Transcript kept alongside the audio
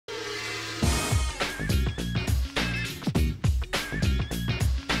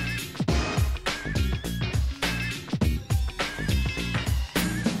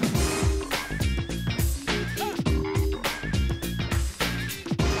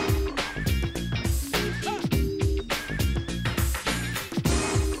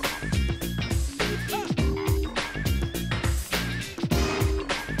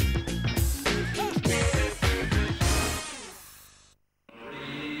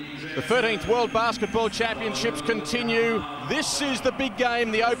The 13th World Basketball Championships continue. This is the big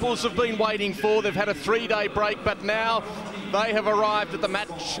game the Opals have been waiting for. They've had a 3-day break, but now they have arrived at the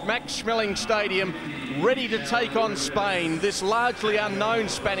Max Schmeling Stadium, ready to take on Spain, this largely unknown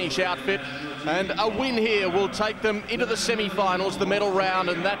Spanish outfit. And a win here will take them into the semi-finals, the medal round,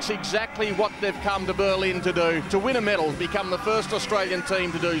 and that's exactly what they've come to Berlin to do, to win a medal, become the first Australian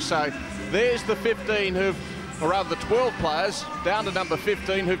team to do so. There's the 15 or rather the 12 players, down to number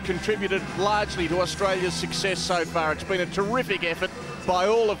 15, who've contributed largely to Australia's success so far. It's been a terrific effort by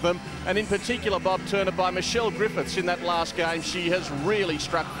all of them, and in particular, Bob Turner, by Michele Griffiths in that last game. She has really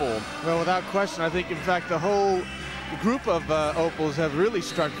struck form. Well, without question, I think, in fact, the whole group of Opals have really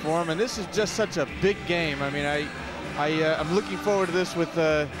struck form, and this is just such a big game. I mean, I'm looking forward to this with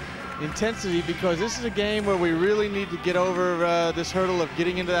intensity, because this is a game where we really need to get over this hurdle of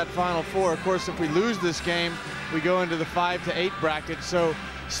getting into that Final Four. Of course, if we lose this game, we go into the 5 to 8 bracket. So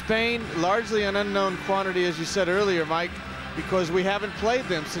Spain, largely an unknown quantity, as you said earlier, Mike, because we haven't played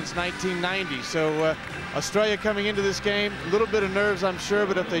them since 1990. So Australia coming into this game, a little bit of nerves, I'm sure,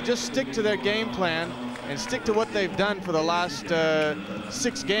 but if they just stick to their game plan and stick to what they've done for the last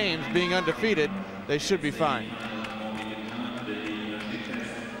 6 games, being undefeated, they should be fine.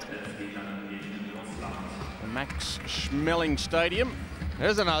 Max Schmeling Stadium.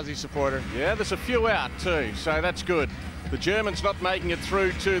 There's an Aussie supporter. Yeah, there's a few out too, so that's good. The Germans not making it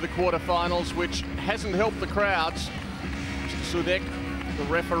through to the quarterfinals, which hasn't helped the crowds. Sudek, the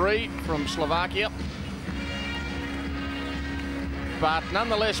referee from Slovakia. But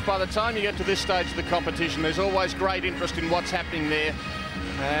nonetheless, by the time you get to this stage of the competition, there's always great interest in what's happening there.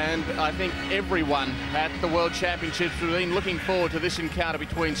 And I think everyone at the World Championships has been looking forward to this encounter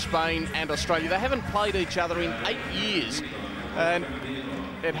between Spain and Australia. They haven't played each other in 8 years, and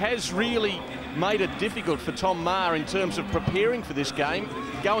it has really made it difficult for Tom Maher in terms of preparing for this game.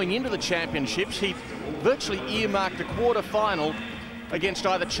 Going into the championships, he virtually earmarked a quarter-final against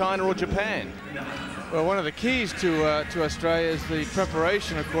either China or Japan. Well, one of the keys to Australia is the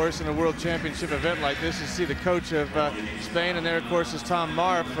preparation, of course, in a World Championship event like this. You see the coach of Spain, and there, of course, is Tom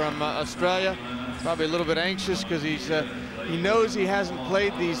Maher from Australia. Probably a little bit anxious because he knows he hasn't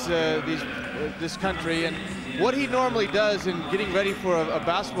played this country. And what he normally does in getting ready for a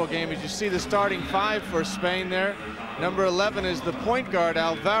basketball game is you see the starting 5 for Spain there. Number 11 is the point guard,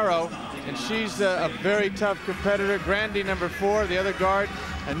 Alvaro, and she's a very tough competitor. Grandi, number 4, the other guard.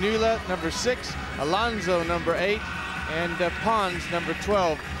 Anula, number 6, Alonso, number 8, and Pons, number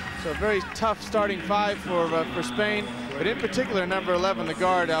 12. So a very tough starting 5 for Spain, but in particular, number 11, the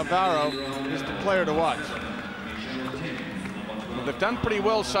guard, Alvaro, is the player to watch. Well, they've done pretty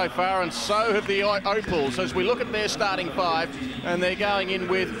well so far, and so have the Opals. As we look at their starting 5, and they're going in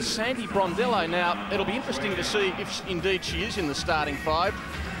with Sandy Brondello. Now, it'll be interesting to see if indeed she is in the starting 5,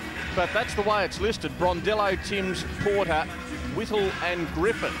 but that's the way it's listed. Brondello, Timms, Porter, Whittle and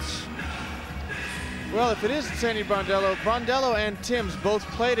Griffiths. Well, if it is Sandy Brondello and Timms both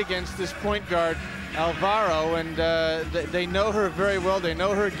played against this point guard, Alvaro, and they know her very well. They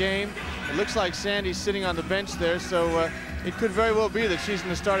know her game. It looks like Sandy's sitting on the bench there, so it could very well be that she's in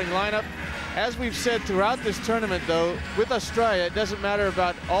the starting lineup. As we've said throughout this tournament, though, with Australia, it doesn't matter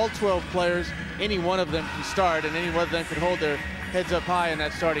about all 12 players. Any one of them can start, and any one of them can hold their heads up high in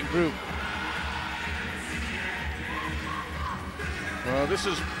that starting group. Well, this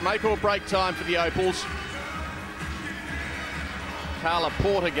is make or break time for the Opals. Carla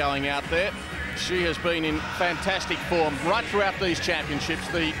Porter going out there. She has been in fantastic form right throughout these championships.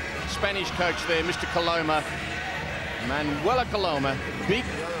 The Spanish coach there, Mr. Coloma, Manuela Coloma, big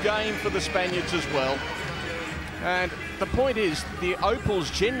game for the Spaniards as well. And the point is, the Opals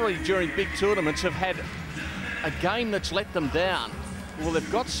generally during big tournaments have had a game that's let them down. Well,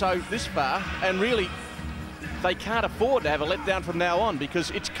 they've got so this far, and really, they can't afford to have a letdown from now on,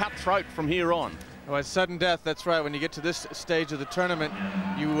 because it's cutthroat from here on. Well, it's sudden death, that's right. When you get to this stage of the tournament,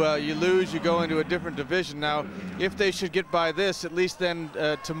 you lose, you go into a different division. Now, if they should get by this, at least then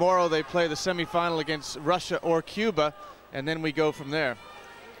tomorrow they play the semifinal against Russia or Cuba, and then we go from there.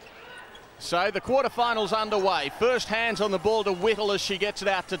 So the quarterfinals underway. First hands on the ball to Whittle as she gets it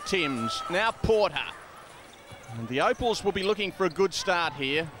out to Timms. Now Porter. And the Opals will be looking for a good start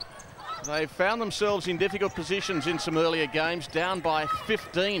here. They've found themselves in difficult positions in some earlier games, down by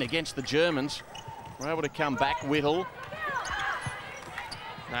 15 against the Germans. We're able to come back. Whittle.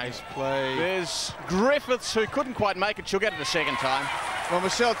 Nice play. There's Griffiths, who couldn't quite make it. She'll get it a second time. Well,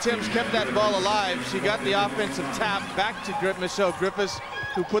 Michele Timms kept that ball alive. She got the offensive tap back to Michele Griffiths,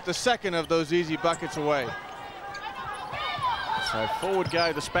 who put the second of those easy buckets away. So forward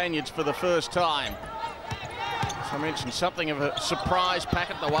go the Spaniards for the first time. I mentioned something of a surprise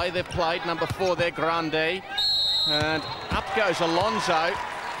packet the way they've played. Number 4 there, Grande. And up goes Alonso. I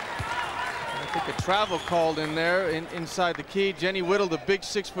think a travel called in there inside the key. Jenny Whittle, the big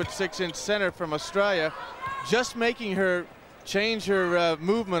 6'6" center from Australia, just making her change her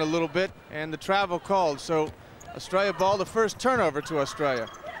movement a little bit, and the travel called. So Australia ball, the first turnover to Australia.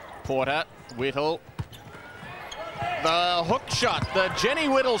 Porter, Whittle. The hook shot, the Jenny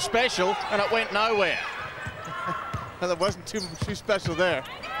Whittle special, and it went nowhere. Well, it wasn't too special there.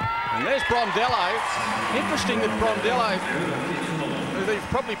 And there's Brondello. Interesting that Brondello, they've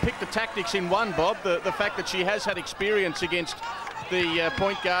probably picked the tactics in one, Bob, the fact that she has had experience against the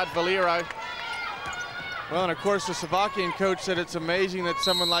point guard, Valero. Well, and of course, the Slovakian coach said it's amazing that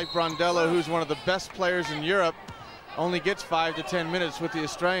someone like Brondello, who's one of the best players in Europe, only gets 5 to 10 minutes with the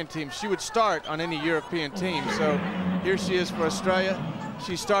Australian team. She would start on any European team. So here she is for Australia.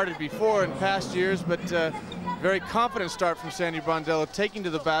 She started before in past years, but very confident start from Sandy Brondello, taking to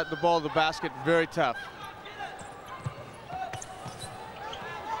the ball to the basket, very tough.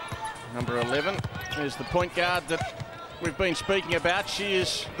 Number 11 is the point guard that we've been speaking about. She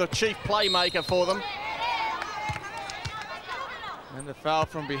is the chief playmaker for them. And the foul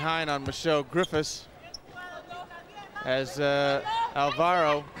from behind on Michele Griffiths, as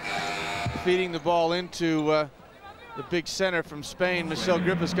Alvaro feeding the ball into the big center from Spain. Michele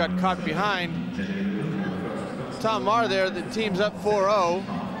Griffiths got caught behind. Tom Marr there, the team's up 4-0.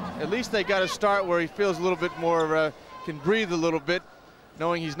 At least they got a start where he feels a little bit more, can breathe a little bit,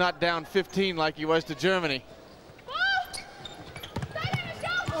 knowing he's not down 15 like he was to Germany.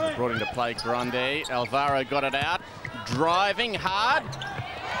 Brought into play Grande. Alvaro got it out. Driving hard.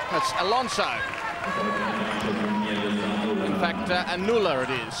 That's Alonso. In fact, Anula it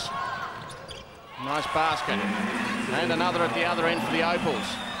is. Nice basket. And another at the other end for the Opals.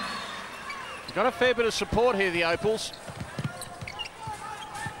 Got a fair bit of support here, the Opals.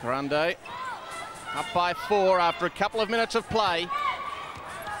 Grande up by 4 after a couple of minutes of play.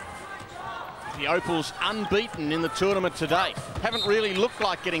 The Opals unbeaten in the tournament today. Haven't really looked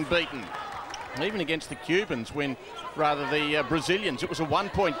like getting beaten. And even against the Cubans, when rather the Brazilians, it was a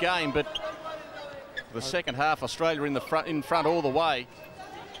 1-point game, but the second half, Australia in front all the way.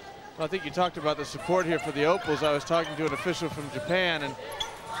 Well, I think you talked about the support here for the Opals. I was talking to an official from Japan, and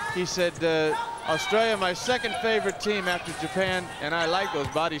he said, Australia, my second favorite team after Japan, and I like those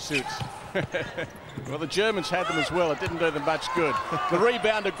bodysuits. Well, the Germans had them as well. It didn't do them much good. The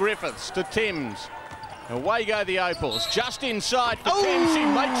rebound to Griffiths, to Timms. Away go the Opals. Just inside for Timms. She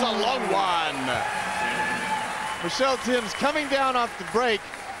makes a long one. Michelle Timms coming down off the break,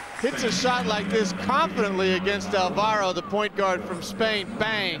 hits a shot like this confidently against Alvaro, the point guard from Spain.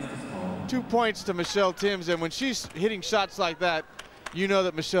 Bang! 2 points to Michelle Timms, and when she's hitting shots like that, you know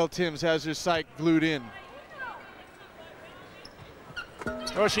that Michelle Timms has her sight glued in.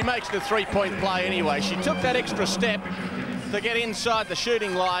 Well, she makes the 3-point play anyway. She took that extra step to get inside the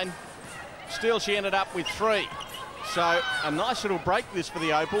shooting line. Still, she ended up with 3. So a nice little break this for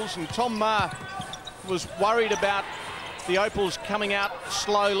the Opals, and Tom Marr was worried about the Opals coming out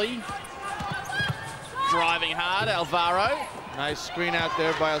slowly. Driving hard, Alvaro. Nice screen out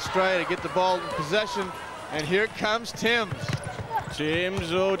there by Australia to get the ball in possession, and here comes Timms.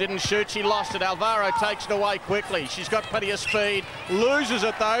 Timms, oh, didn't shoot, she lost it. Alvaro takes it away quickly. She's got plenty of speed, loses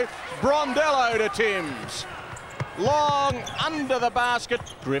it though. Brondello to Timms. Long under the basket.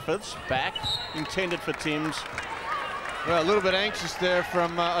 Griffiths back, intended for Timms. Well, a little bit anxious there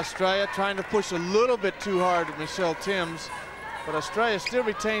from Australia, trying to push a little bit too hard at Michelle Timms, but Australia still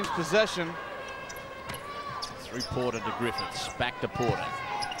retains possession. Through Porter to Griffiths, back to Porter.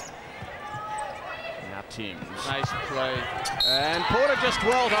 Now Timms. Nice play. And Porter just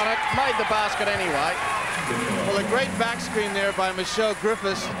dwelled on it, made the basket anyway. Well, a great back screen there by Michele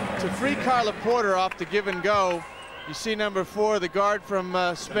Griffiths to free Carla Porter off the give and go. You see number 4, the guard from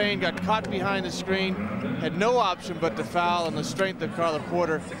Spain, got caught behind the screen, had no option but to foul, and the strength of Carla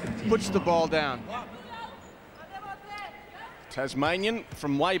Porter puts the ball down. Tasmanian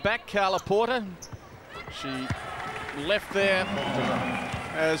from way back, Carla Porter. She left there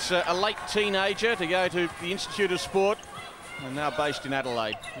as a late teenager to go to the Institute of Sport, and now based in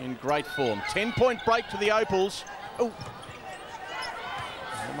Adelaide, in great form. 10-point break to the Opals. Oh,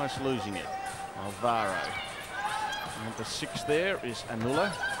 almost losing it. Alvaro. Number 6 there is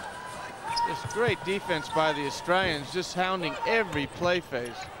Anula. Just great defense by the Australians, just hounding every play phase.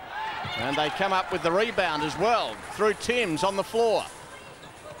 And they come up with the rebound as well, through Timms on the floor.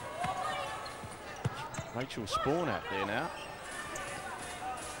 Rachael Sporn out there now.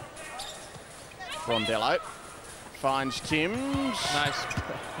 Brondello finds Timms.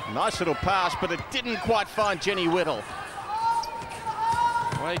 Nice little pass, but it didn't quite find Jenny Whittle.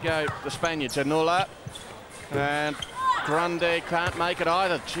 Away go the Spaniards. Anula and Grande can't make it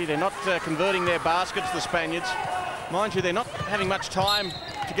either. Gee, they're not converting their baskets, the Spaniards. Mind you, they're not having much time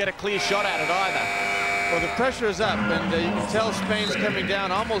to get a clear shot at it either. Well, the pressure is up, and you can tell Spain's coming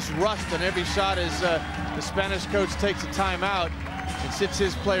down almost rushed on every shot as the Spanish coach takes a timeout and sits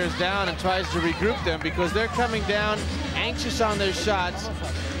his players down and tries to regroup them, because they're coming down anxious on their shots,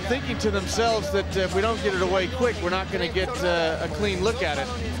 thinking to themselves that if we don't get it away quick, we're not going to get a clean look at it.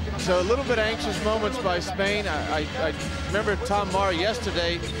 So a little bit anxious moments by Spain. I remember Tom Marr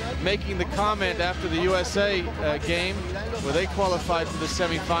yesterday making the comment after the USA game where they qualified for the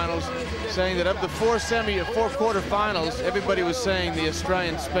semifinals, saying that of the four quarterfinals, everybody was saying the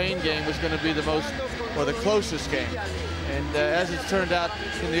Australian-Spain game was going to be the most, or the closest game. And as it's turned out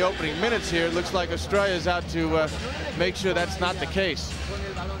in the opening minutes here, it looks like Australia's out to make sure that's not the case.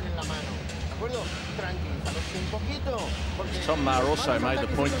 Tom Marr also made the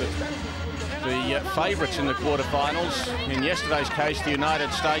point that the favourites in the quarterfinals, in yesterday's case the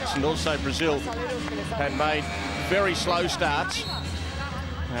United States and also Brazil, had made very slow starts,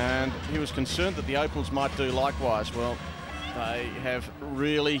 and he was concerned that the Opals might do likewise. Well, they have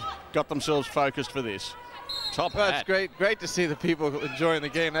really got themselves focused for this. Top well, hat. It's great to see the people enjoying the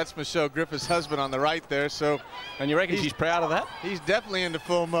game. That's Michele Griffith's husband on the right there. So, and you reckon she's proud of that? He's definitely into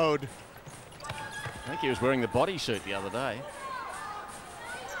full mode. I think he was wearing the bodysuit the other day.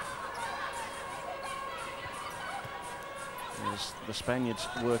 As the Spaniards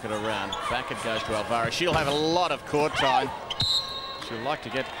work it around. Back it goes to Alvaro. She'll have a lot of court time. She'll like to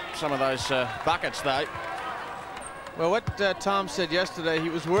get some of those buckets, though. Well, what Tom said yesterday, he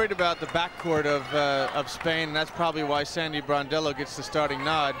was worried about the backcourt of Spain, and that's probably why Sandy Brondello gets the starting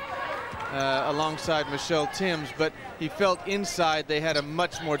nod alongside Michele Timms. But he felt inside they had a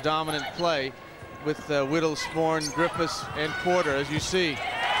much more dominant play with Whittle, Sporn, Griffiths, and Porter, as you see.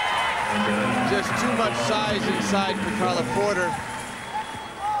 Just too much size inside for Carla Porter.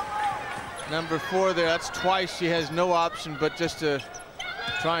 Number 4 there, that's twice she has no option but just to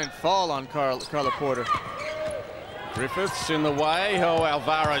try and fall on Carla Porter. Griffiths in the way. Oh,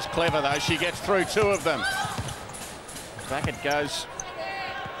 Alvaro's clever though. She gets through 2 of them. Back it goes.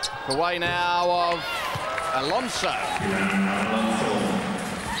 The way now of Alonso.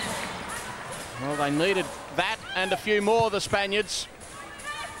 Well, they needed that and a few more, the Spaniards.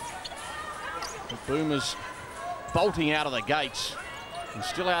 The Boomers bolting out of the gates. And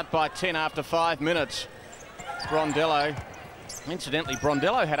still out by 10 after 5 minutes. Brondello. Incidentally,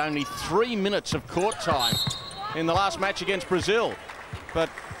 Brondello had only 3 minutes of court time in the last match against Brazil. But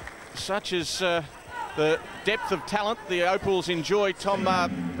such is the depth of talent the Opals enjoy. Tom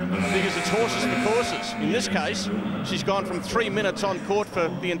figures it's horses for courses. In this case, she's gone from 3 minutes on court for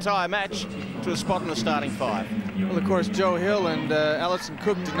the entire match to a spot in the starting 5. Well, of course, Joe Hill and Alison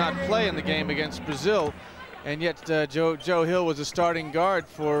Cook did not play in the game against Brazil, and yet Joe Hill was a starting guard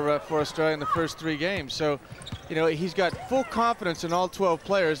for Australia in the first 3 games. So, you know, he's got full confidence in all 12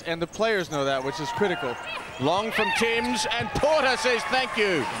 players, and the players know that, which is critical. Long from Timms, and Porter says thank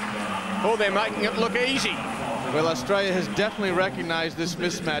you. Oh, they're making it look easy. Well, Australia has definitely recognized this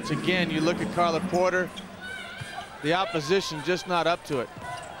mismatch. Again, you look at Carla Porter, the opposition just not up to it.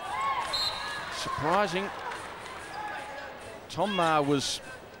 Surprising. Tom Marr was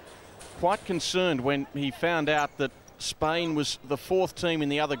quite concerned when he found out that Spain was the 4th team in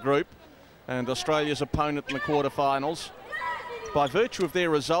the other group and Australia's opponent in the quarterfinals. By virtue of their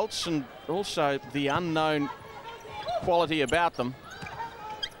results and also the unknown quality about them.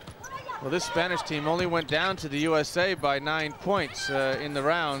 Well, this Spanish team only went down to the USA by 9 points in the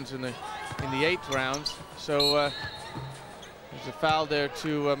rounds, in the 8th rounds. So there's a foul there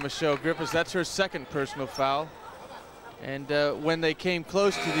to Michele Griffiths. That's her 2nd personal foul. And when they came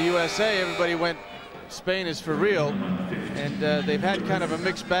close to the USA, everybody went, Spain is for real. And they've had kind of a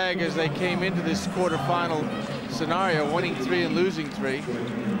mixed bag as they came into this quarterfinal scenario, winning 3 and losing 3.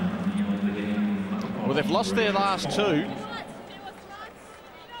 Well, they've lost their last 2.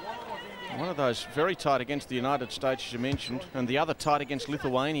 One of those very tight against the United States, as you mentioned, and the other tight against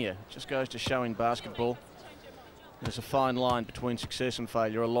Lithuania. Just goes to show in basketball, there's a fine line between success and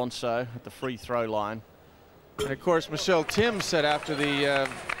failure. Alonso at the free throw line. And of course, Michele Timms said after the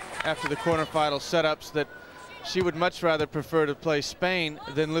quarterfinal setups that she would much rather prefer to play Spain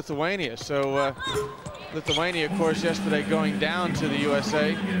than Lithuania. So Lithuania, of course, yesterday going down to the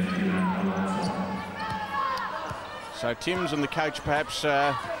USA. So Timms and the coach perhaps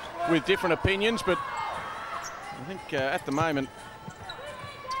with different opinions, but I think at the moment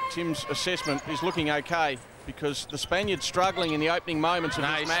Tim's assessment is looking okay. because the Spaniards struggling in the opening moments of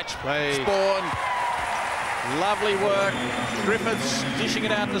this match. Play. Sporn, lovely work. Griffiths dishing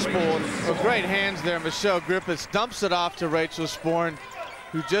it out to Sporn. Well, great hands there. Michele Griffiths dumps it off to Rachael Sporn,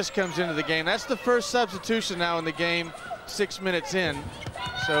 who just comes into the game. That's the first substitution now in the game, 6 minutes in.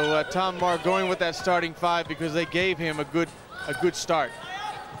 So Tom Marr going with that starting 5 because they gave him a good start.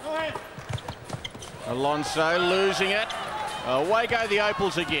 Alonso losing it. Away go the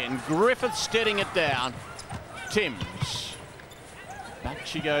Opals again. Griffiths steadying it down. Timms. Back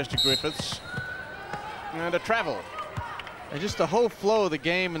she goes to Griffiths. And a travel. And just the whole flow of the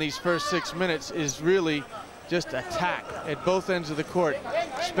game in these first 6 minutes is really just attack at both ends of the court.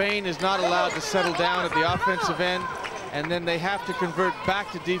 Spain is not allowed to settle down at the offensive end, and then they have to convert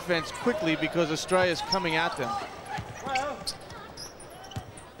back to defense quickly because Australia is coming at them.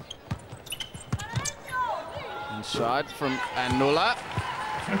 Inside from Anula.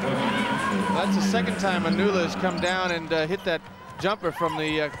 That's the second time Anula has come down and hit that jumper from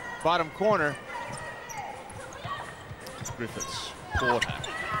the bottom corner. Griffiths, Porter.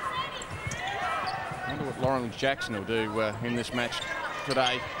 I wonder what Lauren Jackson will do in this match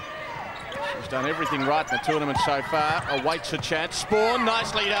today. She's done everything right in the tournament so far. Awaits her chance. Sporn,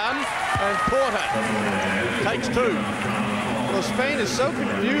 nicely done. And Porter takes 2. Well, Spain is so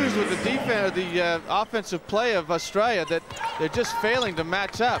confused with the defense, the offensive play of Australia that they're just failing to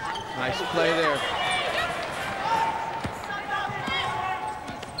match up. Nice play there.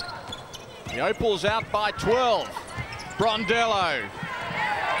 The Opals out by 12. Brondello.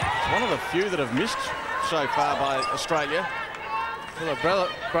 It's one of the few that have missed so far by Australia. Well,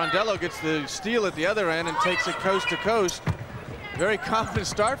 Brondello gets the steal at the other end and takes it coast to coast. Very confident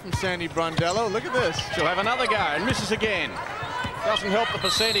start from Sandy Brondello. Look at this. She'll have another go and misses again. Doesn't help the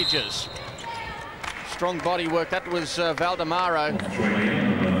percentages. Strong body work. That was Valdemaro.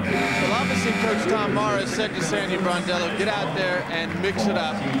 Well, obviously, Coach Tom Marr has said to Sandy Brondello, get out there and mix it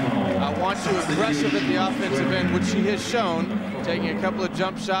up. I want you aggressive at the offensive end, which she has shown, taking a couple of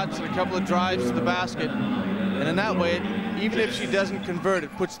jump shots and a couple of drives to the basket. And in that way, even if she doesn't convert,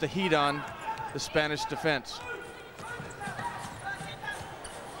 it puts the heat on the Spanish defense.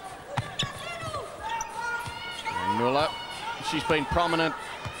 Muller, she's been prominent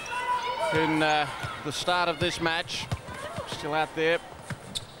in the start of this match. Still out there.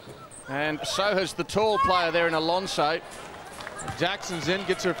 And so has the tall player there in Alonso. Jackson's in,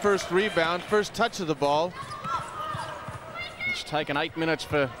 gets her first rebound, first touch of the ball. It's taken 8 minutes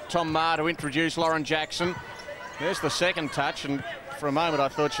for Tom Marr to introduce Lauren Jackson. There's the second touch, and for a moment I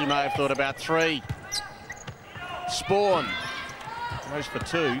thought she may have thought about 3. Sporn goes for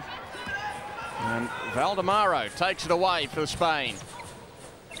 2. And Valdemaro takes it away for Spain.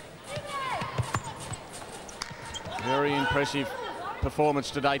 Very impressive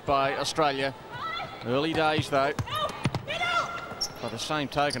performance to date by Australia. Early days though. By the same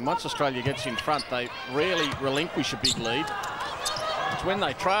token, once Australia gets in front, they rarely relinquish a big lead. It's when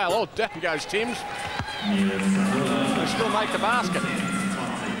they trail. Oh, down goes Timms. They still make the basket.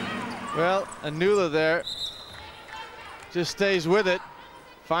 Well, Anula there just stays with it,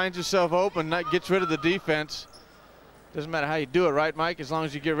 finds herself open, gets rid of the defense. Doesn't matter how you do it, right, Mike, as long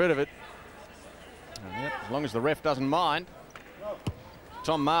as you get rid of it. Yep, as long as the ref doesn't mind.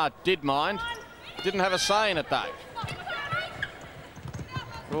 Tom Marr did mind. Didn't have a say in it, though.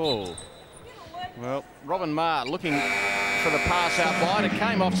 Oh. Well, Robin Marr looking for the pass out wide. It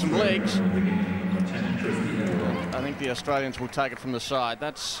came off some legs. I think the Australians will take it from the side.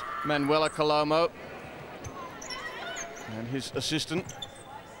 That's Manuela Colomo and his assistant.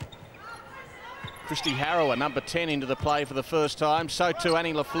 Kristi Harrower, number 10, into the play for the first time. So too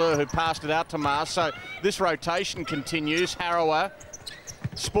Annie Lafleur, who passed it out to Marr. So this rotation continues. Harrower,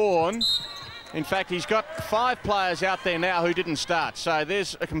 Sporn. In fact, he's got 5 players out there now who didn't start. So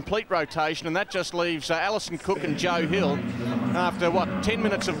there's a complete rotation, and that just leaves Alison Cook and Joe Hill after, what, 10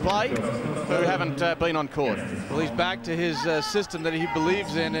 minutes of play, who haven't been on court. Well, he's back to his system that he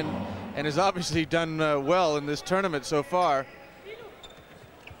believes in and has obviously done well in this tournament so far.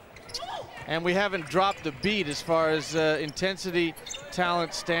 And we haven't dropped a beat as far as intensity,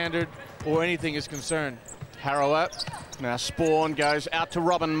 talent, standard, or anything is concerned. Harrower. Now Sporn goes out to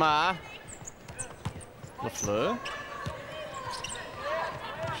Robin Marr. Lafleur.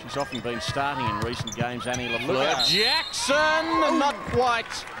 She's often been starting in recent games, Annie Lafleur. Jackson, not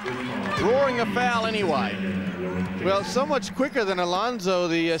quite. Drawing a foul anyway. Well, so much quicker than Alonso,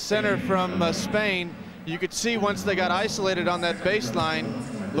 the center from Spain. You could see once they got isolated on that baseline,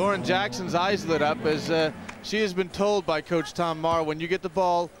 Lauren Jackson's eyes lit up as she has been told by Coach Tom Marr, when you get the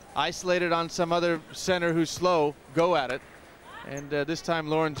ball isolated on some other center who's slow, go at it. And this time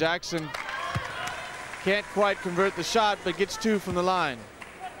Lauren Jackson Can't quite convert the shot, but gets 2 from the line.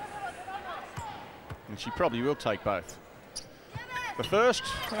 And she probably will take both. The first,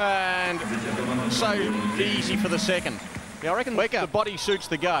 and so easy for the second. Yeah, I reckon the body suits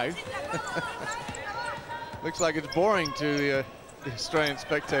the go. Looks like it's boring to the Australian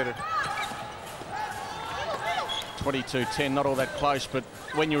spectator. 22-10, not all that close, but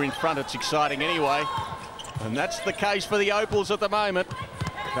when you're in front, it's exciting anyway. And that's the case for the Opals at the moment.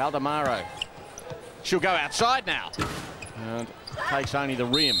 Valdemaro. She'll go outside now. And takes only the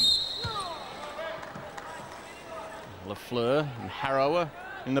rim. Lafleur and Harrower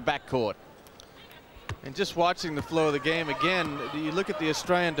in the backcourt. And just watching the flow of the game again, you look at the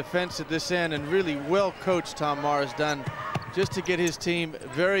Australian defense at this end, and really well coached Tom Marr has done just to get his team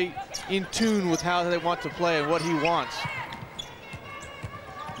very in tune with how they want to play and what he wants.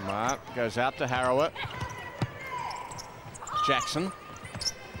 Marr goes out to Harrower. Jackson.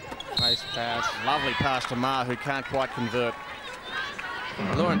 Nice pass. Lovely pass to Marr, who can't quite convert.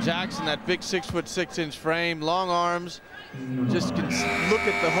 Lauren Jackson, that big 6'6" frame, long arms, just can look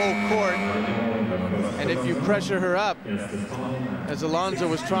at the whole court. And if you pressure her up, as Alonso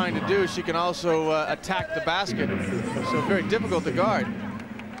was trying to do, she can also attack the basket. So very difficult to guard.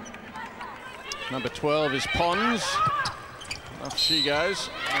 Number 12 is Pons. Off she goes.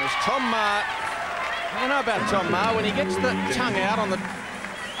 There's Tom Marr. I don't know about Tom Marr. When he gets the tongue out on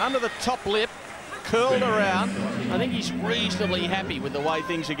under the top lip, curled around, I think he's reasonably happy with the way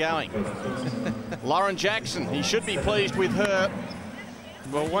things are going. Lauren Jackson, he should be pleased with her.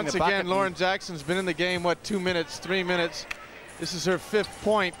 Well, once again, Lauren Jackson's been in the game, what, 2 minutes, 3 minutes. This is her 5th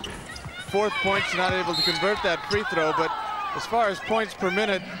point. 4th point, she's not able to convert that free throw, but as far as points per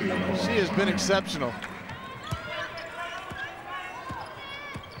minute, she has been exceptional.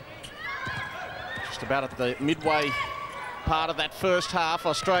 Just about at the midway part of that first half,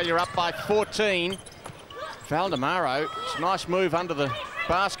 Australia up by 14. Valdemaro, it's a nice move under the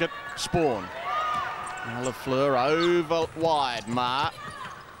basket. Sporn. Lafleur over wide. Marr.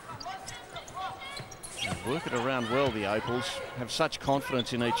 Work it around well, the Opals. Have such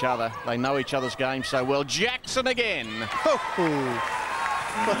confidence in each other. They know each other's game so well. Jackson again.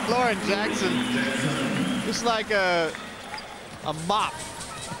 But Lauren Jackson, just like a mop.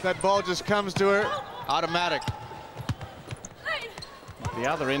 That ball just comes to her, automatic. The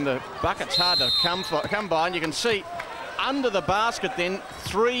other end, the bucket's hard to come by, and you can see under the basket then,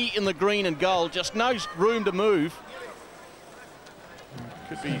 3 in the green and gold, just no room to move.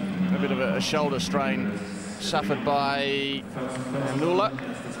 Could be a bit of a shoulder strain suffered by Nula.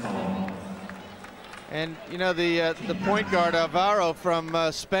 And you know, the point guard Alvaro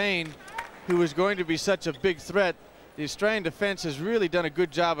from Spain, who was going to be such a big threat, the Australian defense has really done a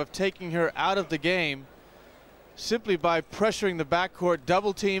good job of taking her out of the game simply by pressuring the backcourt,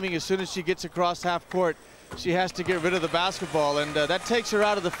 double teaming. As soon as she gets across half court, she has to get rid of the basketball, and that takes her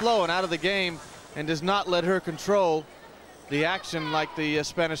out of the flow and out of the game and does not let her control the action like the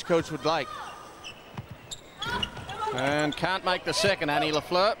Spanish coach would like. And can't make the second, Annie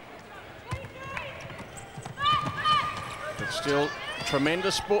Lafleur. But still,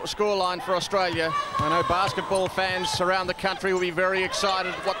 tremendous scoreline for Australia. I know basketball fans around the country will be very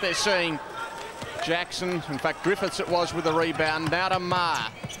excited at what they're seeing. Jackson, in fact Griffiths it was with the rebound, now to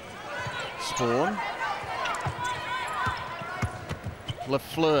Marr. Sporn.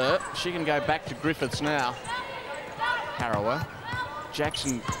 Lafleur, she can go back to Griffiths now. Harrower.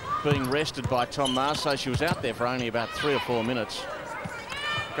 Jackson being rested by Tom Marr, so she was out there for only about 3 or 4 minutes.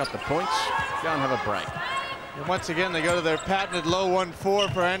 Got the points, go and have a break. And once again they go to their patented low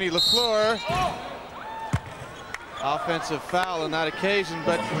 1-4 for Annie Lafleur. Offensive foul on that occasion,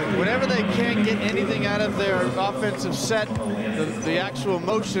 but whenever they can't get anything out of their offensive set, the actual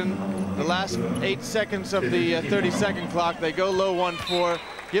motion, the last 8 seconds of the 30-second clock, they go low 1-4,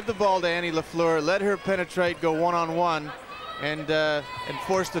 give the ball to Annie Lafleur, let her penetrate, go one-on-one, and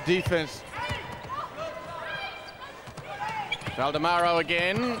force the defense. Valdemaro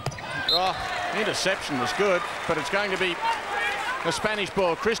again. Oh, interception was good, but it's going to be a Spanish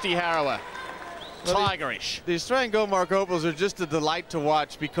ball. Kristi Harrower. Tigerish. The Australian Goldmark Opals are just a delight to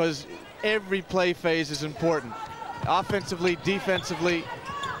watch because every play phase is important. Offensively, defensively,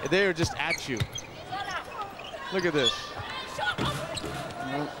 they are just at you. Look at this.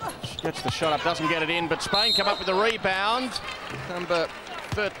 She gets the shot up, doesn't get it in, but Spain come up with the rebound. Number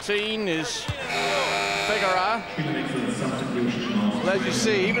 13 is Figueroa. Well, as you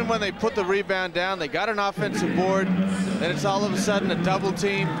see, even when they put the rebound down, they got an offensive board, then it's all of a sudden a double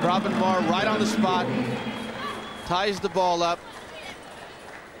team. Robin Marr right on the spot, ties the ball up.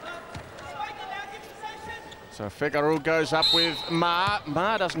 So Figueroa goes up with Marr.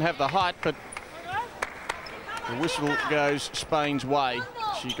 Marr doesn't have the height, but The whistle goes Spain's way.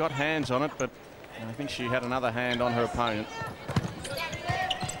 She got hands on it, but I think she had another hand on her opponent.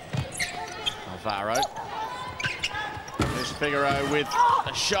 Alvaro. There's Figaro with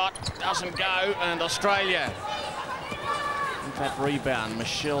a shot. Doesn't go, and Australia. With that rebound,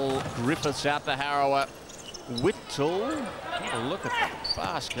 Michele Griffiths out to Harrower. Whittle. Have a look at the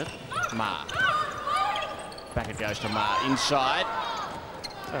basket. Ma. Back it goes to Ma. Inside.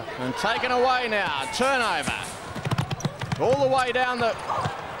 And taken away now. Turnover. All the way down the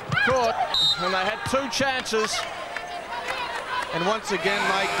court. And they had two chances. And once again,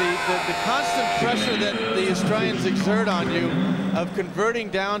 Mike, the constant pressure that the Australians exert on you of converting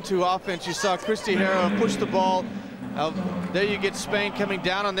down to offense. You saw Kristi Harrower push the ball. There you get Spain coming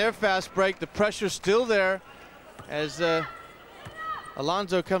down on their fast break. The pressure's still there as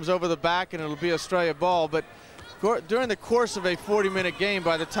Alonso comes over the back, and it'll be Australia ball. But during the course of a 40-minute game,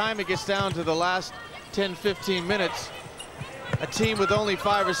 by the time it gets down to the last 10-15 minutes, a team with only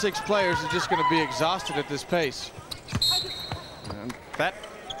 5 or 6 players is just going to be exhausted at this pace. And that,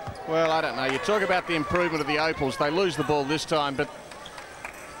 well, I don't know. You talk about the improvement of the Opals. They lose the ball this time, but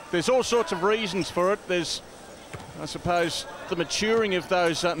there's all sorts of reasons for it. There's, I suppose, the maturing of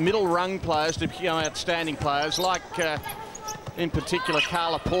those middle rung players to become outstanding players, like in particular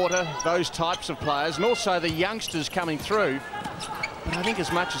Carla Porter, those types of players, and also the youngsters coming through. But I think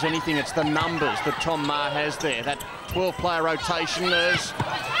as much as anything, it's the numbers that Tom Ma has there. That 12-player rotation. There's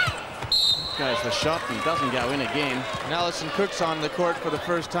goes the shot and doesn't go in again. And Alison Cook's on the court for the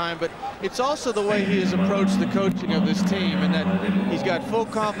first time, but it's also the way he has approached the coaching of this team, and that he's got full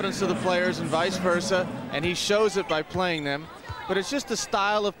confidence of the players and vice versa, and he shows it by playing them. But it's just the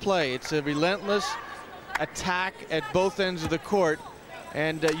style of play. It's a relentless attack at both ends of the court,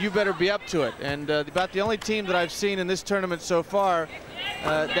 and you better be up to it. And about the only team that I've seen in this tournament so far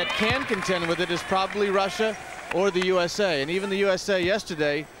that can contend with it is probably Russia or the USA. And even the USA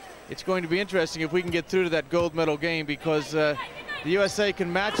yesterday, it's going to be interesting if we can get through to that gold medal game, because the USA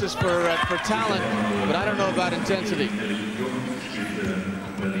can match us for talent, but I don't know about intensity.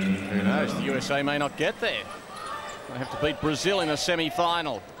 Who knows? The USA may not get there. They have to beat Brazil in a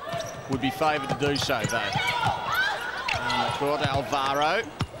semi-final. Would be favoured to do so, though. On the court, Alvaro.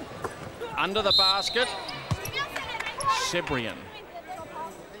 Under the basket. Sebrian.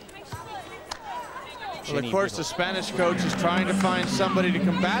 Well, of course, the Spanish coach is trying to find somebody to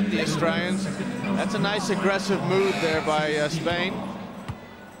combat the Australians. That's a nice aggressive move there by Spain.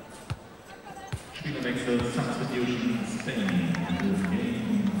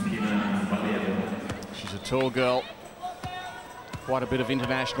 She's a tall girl. Quite a bit of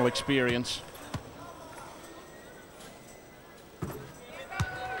international experience.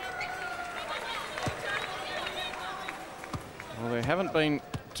 Well, there haven't been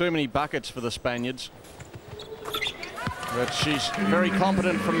too many buckets for the Spaniards, but she's very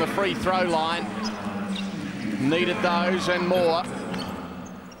competent from the free throw line. Needed those and more.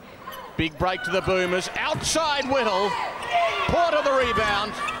 Big break to the Boomers. Outside Whittle. Porter the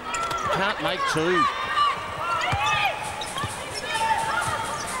rebound. Can't make two.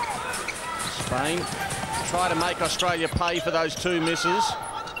 Spain try to make Australia pay for those two misses.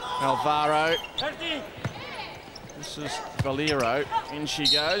 Alvaro. This is Valero. In she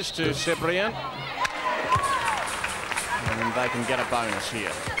goes to Sebrian. And they can get a bonus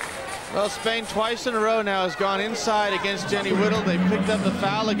here. Well, Spain twice in a row now has gone inside against Jenny Whittle. They picked up the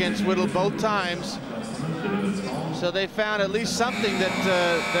foul against Whittle both times. So they found at least something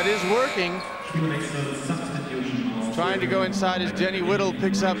that is working. Trying to go inside as Jenny Whittle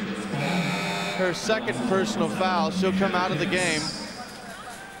picks up her second personal foul. She'll come out of the game.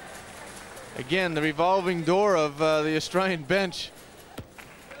 Again, the revolving door of the Australian bench.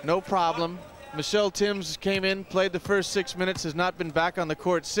 No problem. Michele Timms came in, played the first 6 minutes, has not been back on the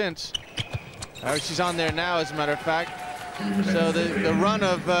court since. She's on there now, as a matter of fact. So the run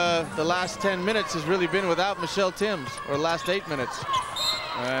of the last 10 minutes has really been without Michele Timms, or last 8 minutes.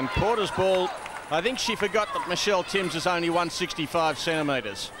 And Porter's ball, I think she forgot that Michele Timms is only 165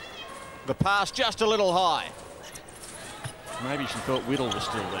 centimetres. The pass just a little high. Maybe she thought Whittle was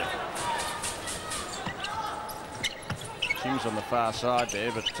still there. Timms on the far side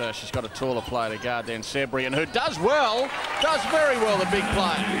there, but she's got a taller player to guard then Sebrian, who does well, does very well, the big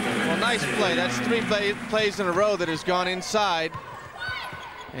player. Well, nice play. That's 3 plays in a row that has gone inside,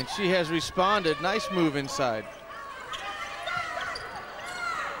 and she has responded. Nice move inside.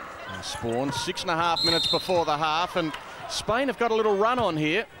 And Sporn, 6.5 minutes before the half, and Spain have got a little run on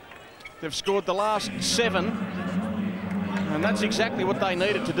here. They've scored the last 7, and that's exactly what they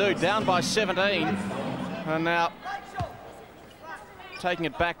needed to do, down by 17. And now taking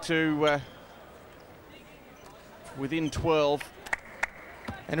it back to within 12.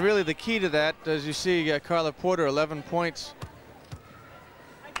 And really the key to that, as you see, Carla Porter, 11 points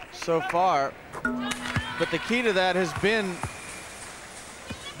so far. But the key to that has been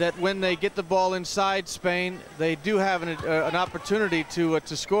that when they get the ball inside Spain, they do have an opportunity to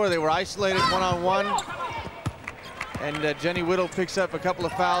score. They were isolated one-on-one, and Jenny Whittle picks up a couple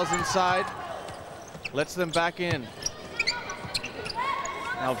of fouls inside, lets them back in.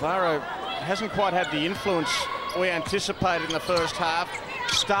 Alvaro hasn't quite had the influence we anticipated in the first half.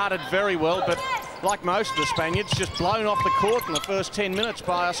 Started very well, but like most of the Spaniards, just blown off the court in the first 10 minutes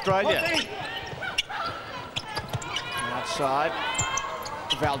by Australia. Outside,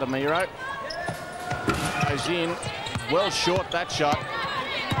 Valdemiro goes in, well short that shot.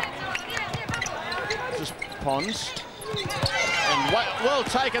 Just Pons, and well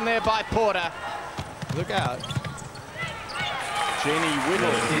taken there by Porter. Look out. Jenny Whittle,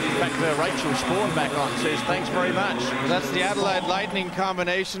 in fact, Rachael Sporn back on, says thanks very much. That's the Adelaide Lightning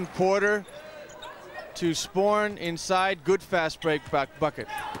combination. Porter to Sporn inside, good fast break back bucket.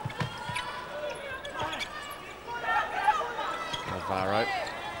 Alvaro,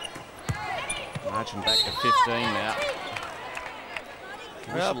 marching back to 15 now.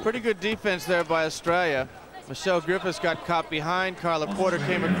 Well, pretty good defense there by Australia. Michele Griffiths got caught behind. Carla Porter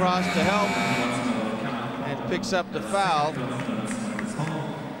came across to help and picks up the foul.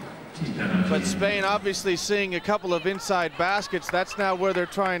 But Spain obviously seeing a couple of inside baskets. That's now where they're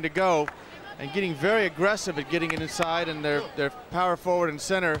trying to go, and getting very aggressive at getting it inside. And their power forward and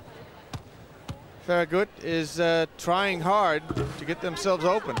center, Farragut, is trying hard to get themselves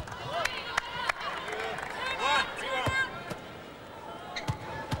open.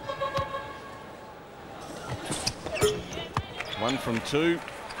 One from two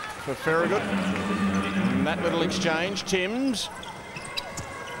for Farragut. And that little exchange, Timms.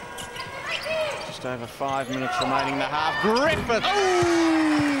 Just over 5 minutes remaining in the half. Griffiths!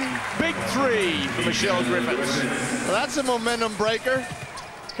 Oh! Big three for Michele Griffiths. Well, that's a momentum breaker.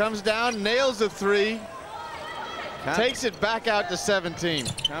 Comes down, nails the three. Takes it back out to 17.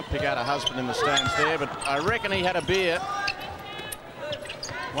 Can't pick out a husband in the stands there, but I reckon he had a beer.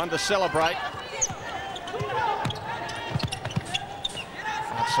 One to celebrate.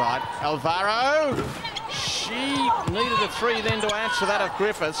 Outside, Alvaro. She needed a three then to answer that of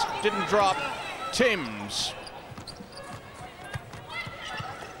Griffiths. Didn't drop. Timms.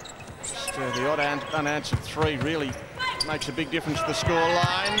 Just, the odd unanswered three really makes a big difference to the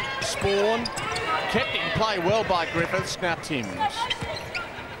scoreline. Sporn kept in play well by Griffiths. Now Timms.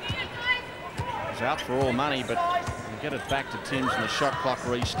 He's out for all money, but we'll get it back to Timms and the shot clock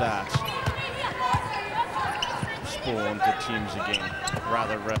restarts. Sporn to Timms again.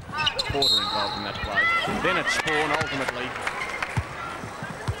 Rather Porter involved in that play. Then it's Sporn ultimately.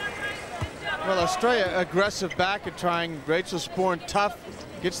 Well, Australia aggressive back and trying. Rachael Sporn tough,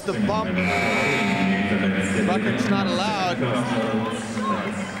 gets the bump. Bucket's not allowed.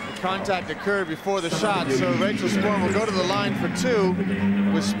 The contact occurred before the shot, so Rachael Sporn will go to the line for two,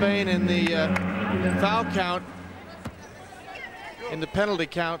 with Spain in the foul count, in the penalty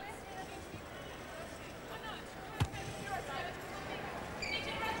count.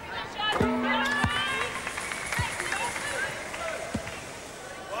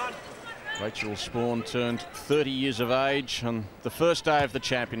 Rachael Sporn turned 30 years of age on the first day of the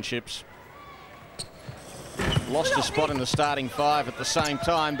championships. Lost a spot in the starting five at the same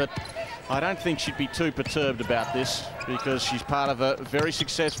time, but I don't think she'd be too perturbed about this, because she's part of a very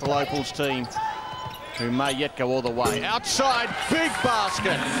successful Opals team who may yet go all the way. Outside, big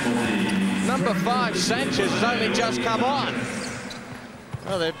basket. Number 5, Sanchez, has only just come on.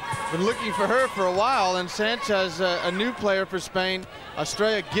 Well, they've been looking for her for a while, and Sanchez, a new player for Spain.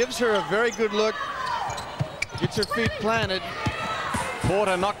 Australia gives her a very good look, gets her feet planted.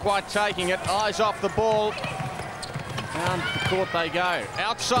 Porter not quite taking it, eyes off the ball. Down the court they go.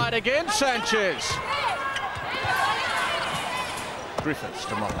 Outside again, Sanchez. Griffiths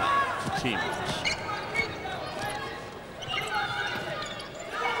to mop up to Timms.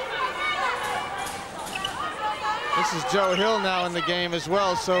 This is Joe Hill now in the game as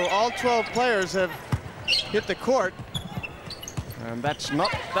well, so all 12 players have hit the court. And that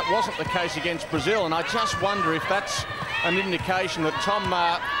wasn't the case against Brazil, and I just wonder if that's an indication that Tom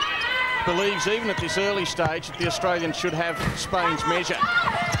believes, even at this early stage, that the Australians should have Spain's measure.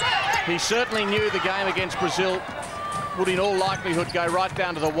 He certainly knew the game against Brazil would in all likelihood go right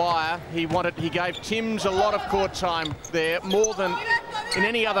down to the wire. He gave Timms a lot of court time there, more than in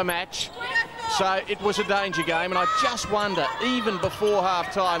any other match. So it was a danger game, and I just wonder, even before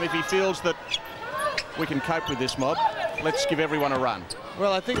half-time, if he feels that we can cope with this mob. let's give everyone a run?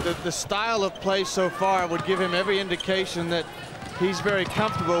 Well, I think that the style of play so far would give him every indication that he's very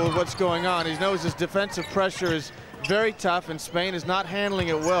comfortable with what's going on. He knows his defensive pressure is very tough, and Spain is not handling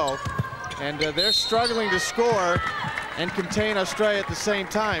it well. And they're struggling to score and contain Australia at the same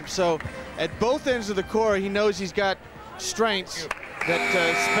time. So at both ends of the court, he knows he's got strengths that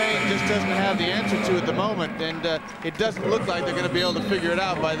Spain just doesn't have the answer to at the moment. And it doesn't look like they're going to be able to figure it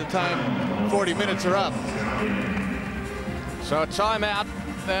out by the time 40 minutes are up. So a timeout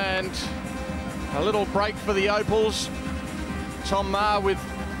and a little break for the Opals. Tom Maher with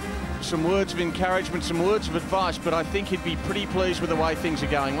some words of encouragement, some words of advice, but I think he'd be pretty pleased with the way things are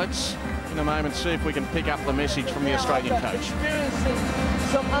going. Let's, in a moment, see if we can pick up the message from the Australian coach. Experiencing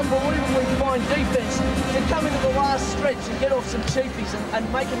some unbelievably fine defence to come into the last stretch and get off some cheapies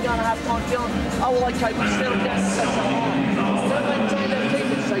and make them go to half-time feeling, oh, well, okay, we'll settle down and set some high. Don't maintain that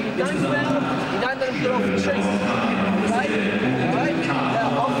defence, so you don't foul them, you don't let them get off the cheap. Okay?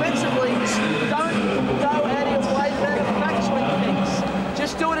 Now, offensively, don't go out of your way out of backswing things.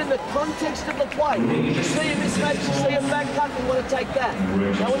 Just do it in the context of the play. You see a mismatch, you see a back cut, we want to take that.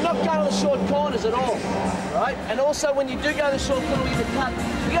 Now, we're not going to the short corners at all, right? And also, when you do go to the short corner with the cut,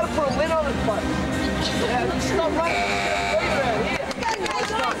 you got to put a lid on it, folks. It's not right.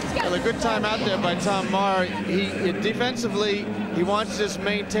 Well, a good time out there by Tom Maher. Defensively, he wants to just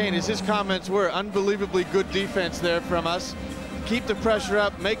maintain, as his comments were, unbelievably good defense there from us. Keep the pressure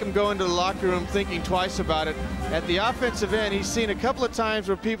up, make him go into the locker room thinking twice about it. At the offensive end, he's seen a couple of times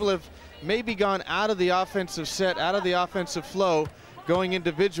where people have maybe gone out of the offensive set, out of the offensive flow, going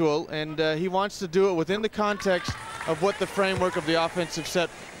individual, and he wants to do it within the context of what the framework of the offensive set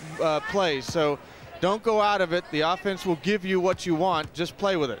plays. So don't go out of it. The offense will give you what you want. Just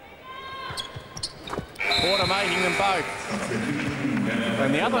play with it. Porter making them both.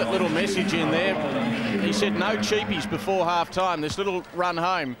 And the other little message in there, he said no cheapies before half-time, this little run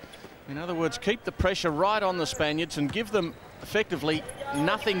home. In other words, keep the pressure right on the Spaniards and give them effectively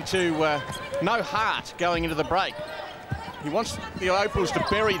nothing to, no heart going into the break. He wants the Opals to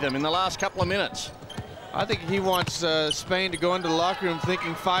bury them in the last couple of minutes. I think he wants Spain to go into the locker room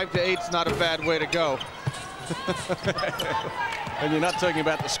thinking 5 to 8 is not a bad way to go. And you're not talking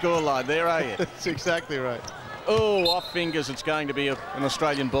about the scoreline there, are you? That's exactly right. Oh, off fingers, it's going to be an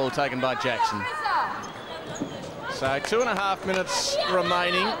Australian ball taken by Jackson. So 2.5 minutes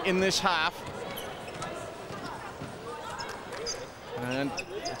remaining in this half. And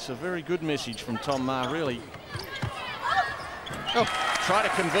it's a very good message from Tom Maher, really. Oh, try to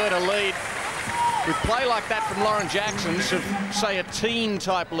convert a lead. With play like that from Lauren Jackson, of, say, a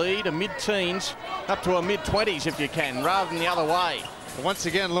teen-type lead, a mid-teens, up to a mid-20s if you can, rather than the other way. Once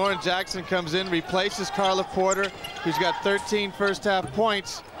again, Lauren Jackson comes in, replaces Carla Porter, who's got 13 first-half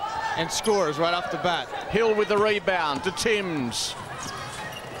points, and scores right off the bat. Hill with the rebound to Timms.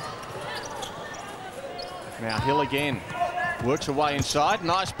 Now Hill again. Works away inside.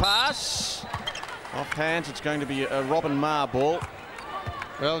 Nice pass. Off hands, it's going to be a Robin Maher ball.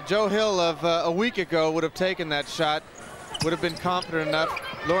 Well, Joe Hill of a week ago would have taken that shot, would have been confident enough.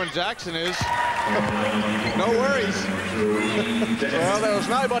 Lauren Jackson is. No worries. Well, there was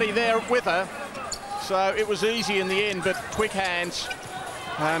nobody there with her, so it was easy in the end, but quick hands.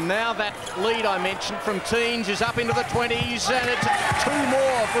 And now that lead I mentioned from teens is up into the 20s, and it's 2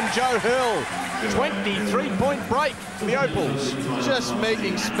 more from Joe Hill. 23-point break for the Opals. Just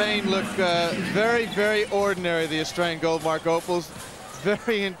making Spain look very, very ordinary, the Australian Goldmark Opals.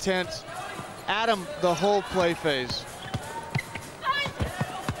 Very intense. Adam, the whole play phase.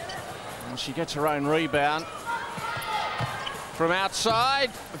 And she gets her own rebound. From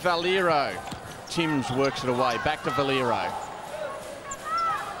outside, Valero. Timms works it away. Back to Valero.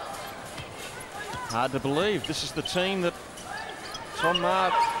 Hard to believe. This is the team that Tom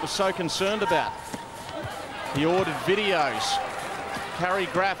Maher was so concerned about. He ordered videos. Carrie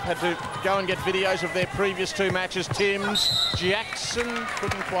Graff had to go and get videos of their previous 2 matches. Timms, Jackson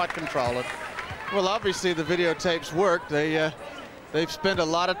couldn't quite control it. Well, obviously the videotapes worked. They've spent a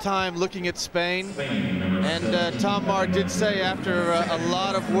lot of time looking at Spain. And Tom Maher did say after a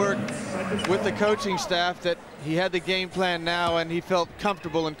lot of work with the coaching staff that he had the game plan now and he felt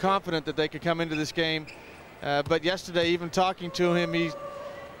comfortable and confident that they could come into this game. But yesterday, even talking to him,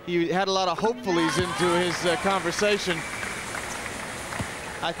 he had a lot of hopefullys into his conversation.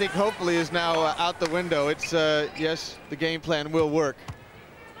 I think hopefully is now out the window. It's, yes, the game plan will work.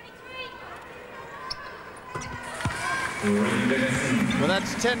 Well,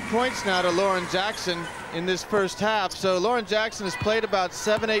 that's 10 points now to Lauren Jackson in this first half. So Lauren Jackson has played about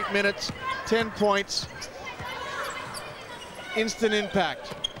 7-8 minutes, 10 points. Instant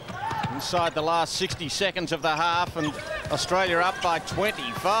impact. Inside the last 60 seconds of the half, and Australia up by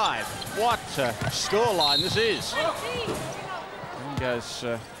 25. What a scoreline this is. In goes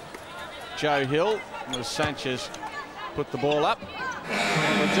Joe Hill as Sanchez put the ball up.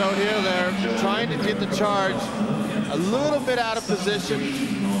 Well, Joe Hill there trying to get the charge a little bit out of position.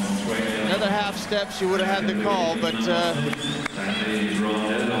 Another half step, she would have had the call, but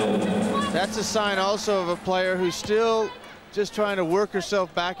that's a sign also of a player who's still just trying to work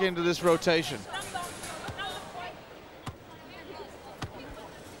herself back into this rotation.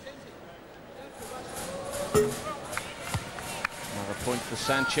 Another point for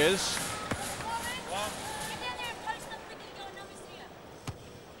Sanchez.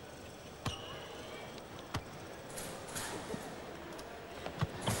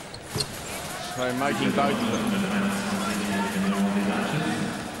 So making both of them.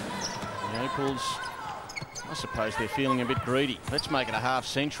 The Opals, I suppose they're feeling a bit greedy. Let's make it a half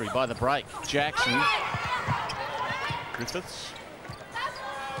century by the break. Jackson. Griffiths.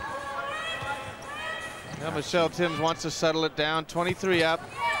 Now Michele Timms wants to settle it down. 23 up.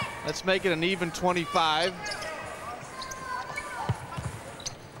 Let's make it an even 25.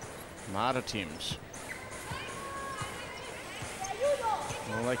 Marta Timms.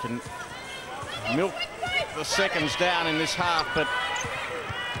 Well, they can milk the seconds down in this half, but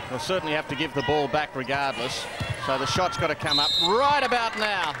they'll certainly have to give the ball back regardless. So the shot's got to come up right about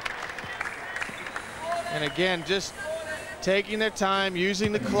now. And again, just taking their time,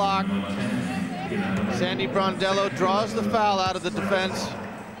 using the clock. Sandy Brondello draws the foul out of the defense.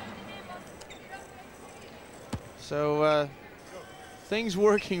 So things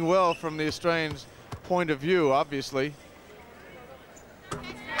working well from the Australians' point of view, obviously.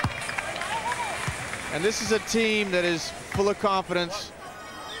 And this is a team that is full of confidence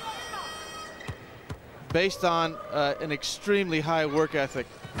based on an extremely high work ethic.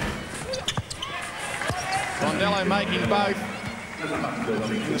 Brondello making both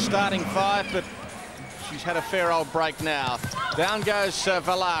in the starting five, but she's had a fair old break now. Down goes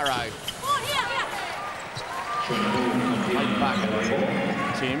Valaro. Late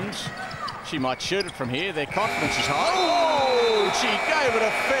bucket. Timms. She might shoot it from here. Their confidence is high. Oh! She gave it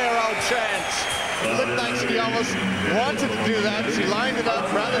a fair old chance. It looked like she almost wanted to do that. She lined it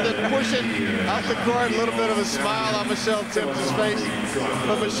up rather than push it out the court. A little bit of a smile on Michele Timms' face.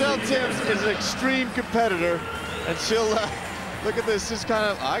 But Michele Timms is an extreme competitor, and she'll look at this, just kind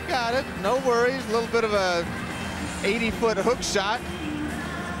of, I got it, no worries. A little bit of a 80-foot hook shot.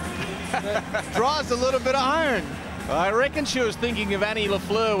 Draws a little bit of iron. I reckon she was thinking of Annie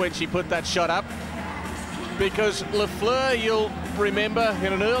Lafleur when she put that shot up, because Lafleur, you'll remember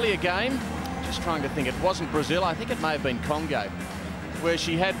in an earlier game, just trying to think, it wasn't Brazil, I think it may have been Congo, where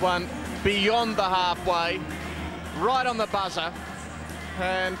she had one beyond the halfway, right on the buzzer,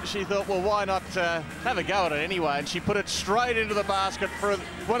 and she thought, well, why not have a go at it anyway, and she put it straight into the basket for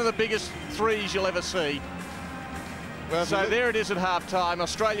one of the biggest threes you'll ever see. Well, so there it is at halftime.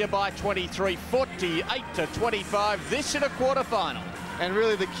 Australia by 23, 48-25. This in a quarterfinal. And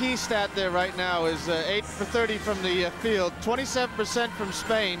really the key stat there right now is 8 for 30 from the field, 27% from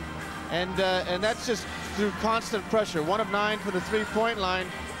Spain, and that's just through constant pressure. 1 of 9 for the three-point line.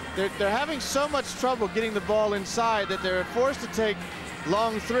 They're having so much trouble getting the ball inside that they're forced to take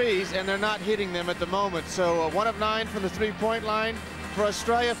long threes, and they're not hitting them at the moment. So 1 of 9 from the three-point line. For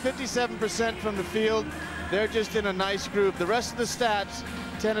Australia, 57% from the field. They're just in a nice group. The rest of the stats,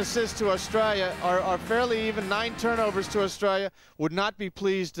 10 assists to Australia, are fairly even. 9 turnovers to Australia. Would not be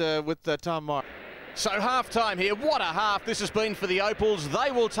pleased with Tom Marr. So halftime here. What a half this has been for the Opals.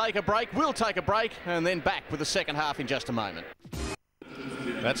 They will take a break. We'll take a break and then back with the second half in just a moment.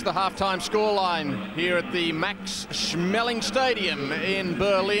 That's the halftime scoreline here at the Max Schmeling Stadium in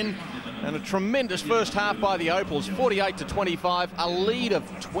Berlin. And a tremendous first half by the Opals, 48-25, a lead of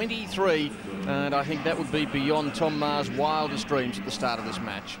 23. And I think that would be beyond Tom Marr's wildest dreams at the start of this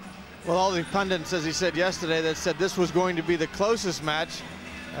match. Well, all the pundits, as he said yesterday, that said this was going to be the closest match.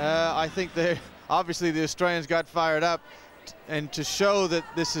 I think obviously the Australians got fired up. And to show that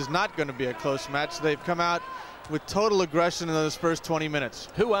this is not going to be a close match, they've come out with total aggression in those first 20 minutes.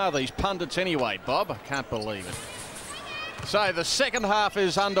 Who are these pundits anyway, Bob? I can't believe it. So the second half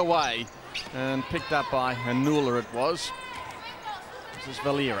is underway and picked up by Anula it was. This is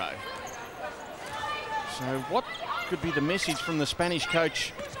Valero. So what could be the message from the Spanish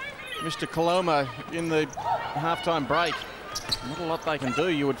coach, Mr. Coloma, in the halftime break? Not a lot they can do,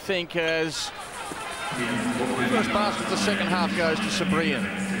 you would think, as the first pass of the second half goes to Sabrian.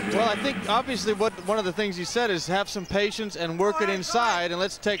 Well, I think obviously one of the things he said is have some patience and work it inside, and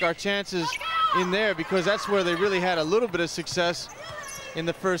let's take our chances in there, because that's where they really had a little bit of success in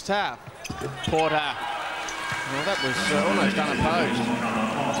the first half. Porter Well, that was almost unopposed.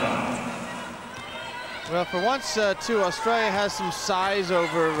 Well, for once, too, Australia has some size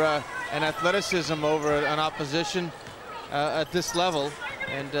over and athleticism over an opposition at this level,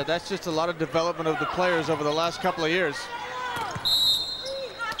 and that's just a lot of development of the players over the last couple of years.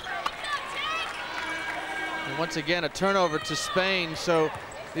 And once again, a turnover to Spain. So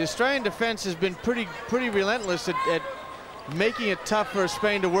the Australian defense has been pretty relentless at making it tough for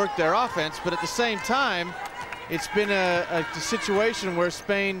Spain to work their offense, but at the same time, it's been a situation where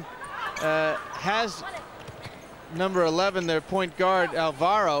Spain has number 11, their point guard,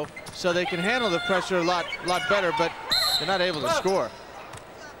 Alvaro, so they can handle the pressure a lot better, but they're not able to score.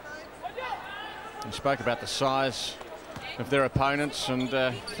 You spoke about the size of their opponents, and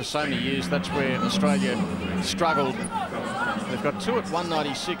for so many years, that's where Australia struggled. They've got 2 at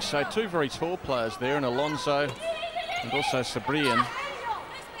 196, so 2 very tall players there, and Alonso and also Sabrian,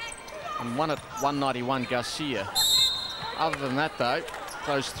 and 1 at 191, Garcia. Other than that, though,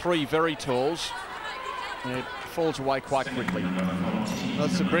 those 3 very talls, it falls away quite quickly. Well,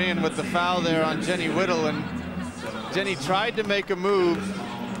 Sabrian with the foul there on Jenny Whittle, and Jenny tried to make a move,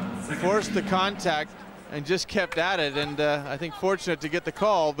 forced the contact, and just kept at it, and I think fortunate to get the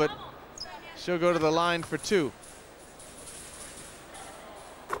call, but she'll go to the line for 2.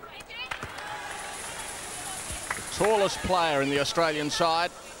 The tallest player in the Australian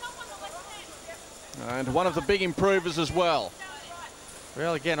side, and one of the big improvers as well.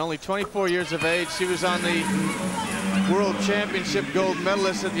 Well, again, only 24 years of age. She was on the World Championship gold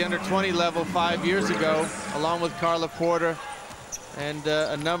medalist at the under-20 level 5 years ago, along with Carla Porter and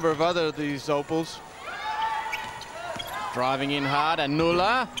a number of other of these Opals. Driving in hard, and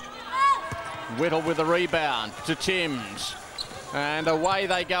Nula. Whittle with a rebound to Timms. And away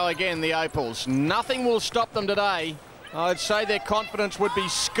they go again, the Opals. Nothing will stop them today. I'd say their confidence would be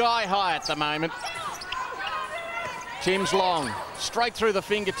sky high at the moment. Timms long, straight through the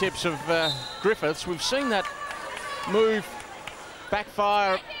fingertips of Griffiths. We've seen that move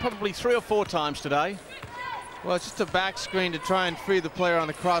backfire probably 3 or 4 times today. Well, it's just a back screen to try and free the player on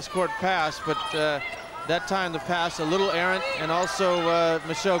the cross-court pass, but that time the pass a little errant, and also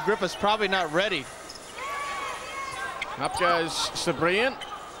Michele Griffiths probably not ready. Up goes Sabrian.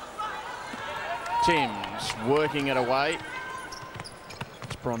 Timms working it away.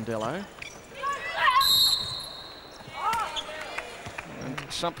 It's Brondello.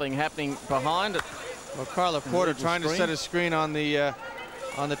 And something happening behind it. Well, Carla Porter trying to set a screen on the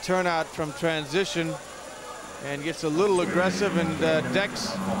turnout from transition, and gets a little aggressive and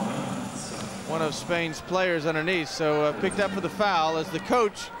decks one of Spain's players underneath. So picked up for the foul, as the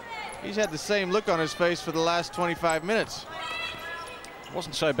coach, he's had the same look on his face for the last 25 minutes.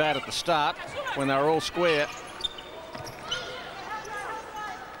 Wasn't so bad at the start when they were all square.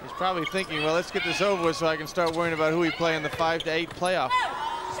 He's probably thinking, well, let's get this over with so I can start worrying about who we play in the 5 to 8 playoff.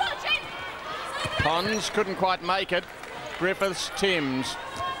 Pons couldn't quite make it. Griffiths, Timms,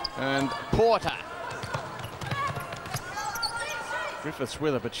 and Porter. Griffiths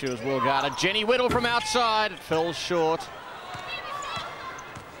with her, but she was well guarded. Jenny Whittle from outside. It fell short.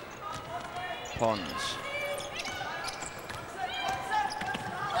 Pons.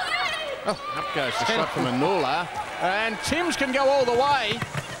 Oh, up goes the shot from Anula. And Timms can go all the way.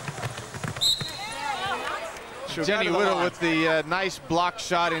 Jenny Whittle with the nice block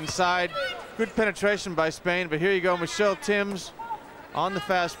shot inside. Good penetration by Spain, but here you go, Michele Timms on the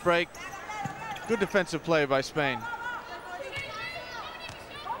fast break. Good defensive play by Spain.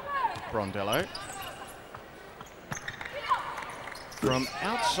 Brondello. From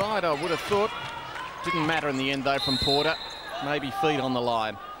outside, I would have thought. Didn't matter in the end, though, from Porter. Maybe feet on the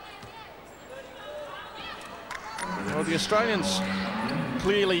line. Well, the Australians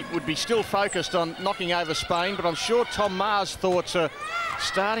clearly would be still focused on knocking over Spain, but I'm sure Tom Maher's thoughts are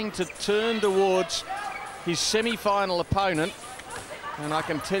starting to turn towards his semi-final opponent, and I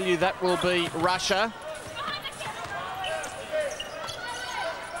can tell you that will be Russia.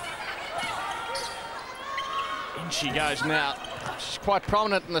 In she goes now. She's quite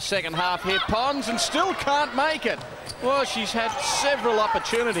prominent in the second half here. Pons, and still can't make it. Well, she's had several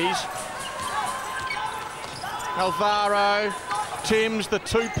opportunities. Alvaro, Timms, the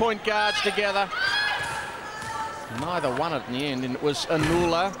 2-point guards together. Neither won it in the end, and it was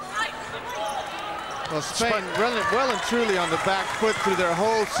Anula. Well, Spain running well and truly on the back foot through their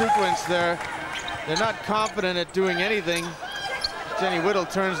whole sequence there. They're not confident at doing anything. Jenny Whittle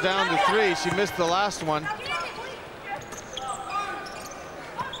turns down the 3. She missed the last one.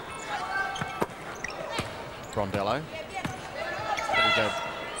 Brondello. There we go.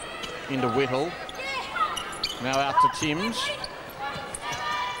 Into Whittle. Now out to Timms.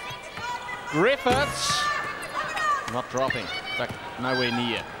 Griffiths. Not dropping, in fact, nowhere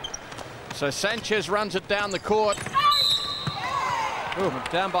near. So Sanchez runs it down the court. Ooh,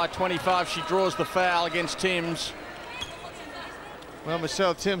 down by 25, she draws the foul against Timms. Well,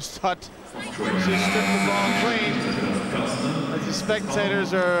 Michele Timms thought she stripped the ball clean. As the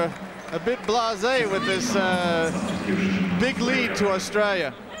spectators are a bit blasé with this big lead to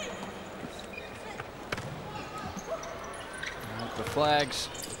Australia. The flag's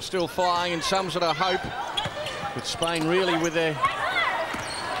still flying and some sort of hope, with Spain really with their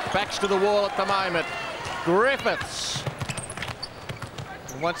backs to the wall at the moment. Griffiths.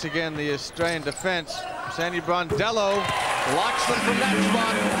 And once again, the Australian defense. Sandy Brondello Likes them from that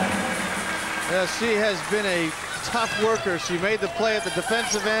spot. Yeah, she has been a tough worker. She made the play at the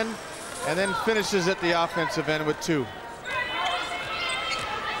defensive end and then finishes at the offensive end with 2.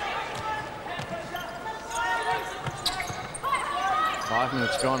 Five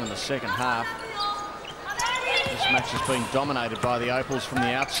minutes gone in the second half. This match has been dominated by the Opals from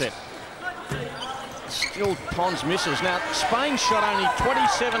the outset. Still Pons misses. Now, Spain shot only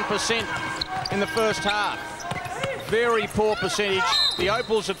 27% in the first half. Very poor percentage. The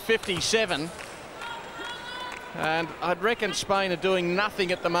Opals at 57. And I'd reckon Spain are doing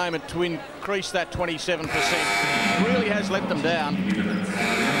nothing at the moment to increase that 27%. It really has let them down.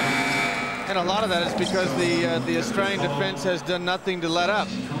 And a lot of that is because the Australian defense has done nothing to let up.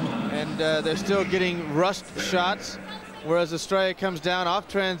 And they're still getting rust shots, whereas Australia comes down off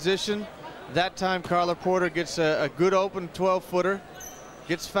transition. That time Carla Porter gets a good open 12-footer,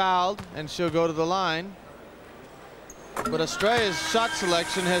 gets fouled, and she'll go to the line. But Australia's shot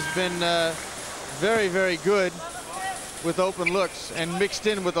selection has been very, very good with open looks and mixed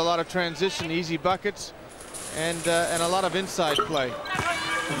in with a lot of transition, easy buckets, and a lot of inside play.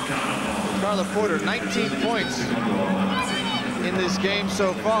 Carla Porter, 19 points in this game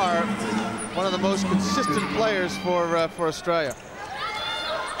so far. One of the most consistent players for Australia.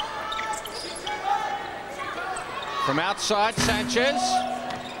 From outside, Sanchez.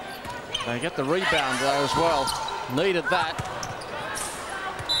 They get the rebound though as well. Needed that.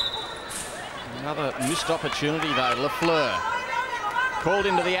 Another missed opportunity though. Lafleur called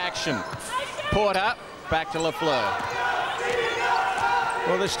into the action. Porter back to Lafleur.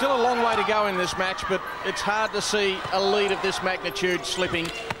 Well, there's still a long way to go in this match, but it's hard to see a lead of this magnitude slipping.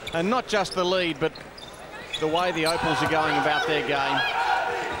 And not just the lead, but the way the Opals are going about their game.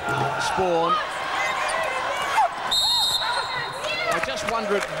 Sporn. I just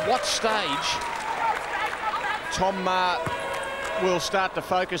wonder at what stage Tom Maher will start to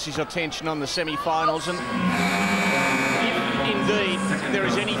focus his attention on the semi-finals, and if indeed there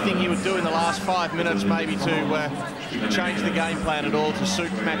is anything he would do in the last 5 minutes maybe to change the game plan at all to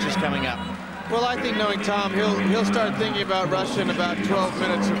suit matches coming up. Well, I think knowing Tom, he'll start thinking about Russia in about 12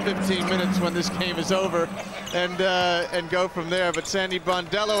 minutes or 15 minutes when this game is over, and go from there. But Sandy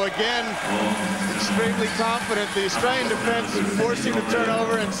Brondello again, extremely confident. The Australian defense forcing the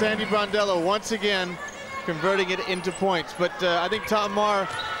turnover, and Sandy Brondello once again converting it into points. But I think Tom Maher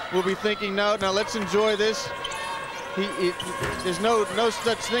will be thinking, now let's enjoy this. There's no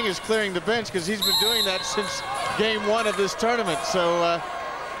such thing as clearing the bench, because he's been doing that since game 1 of this tournament. So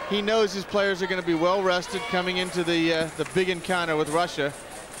he knows his players are going to be well rested coming into the big encounter with Russia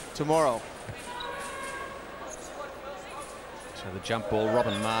tomorrow. So the jump ball,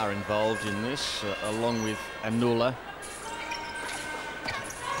 Robin Maher involved in this, along with Anula.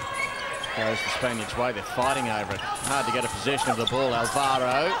 Goes the Spaniards' way, they're fighting over it. Hard to get a possession of the ball.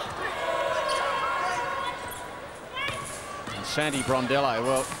 Alvaro. And Sandy Brondello,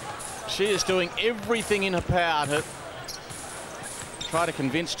 well, she is doing everything in her power to try to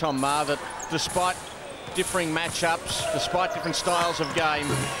convince Tom Maher that despite differing matchups, despite different styles of game,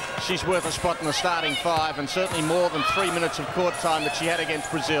 she's worth a spot in the starting 5, and certainly more than 3 minutes of court time that she had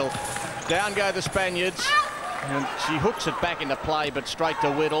against Brazil. Down go the Spaniards. And she hooks it back into play, but straight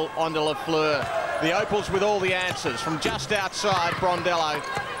to Whittle, onto Lafleur. The Opals with all the answers from just outside. Brondello.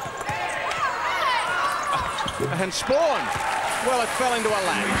 And Sporn. Well, it fell into a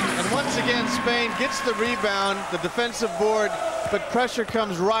lap. And once again, Spain gets the rebound, the defensive board, but pressure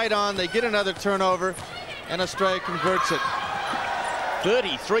comes right on. They get another turnover, and Australia converts it.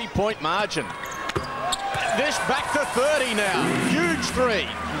 33-point margin. This back to 30 now. Huge three.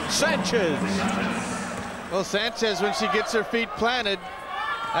 Sanchez. Well, Sanchez, when she gets her feet planted,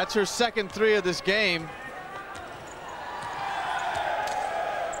 that's her second 3 of this game.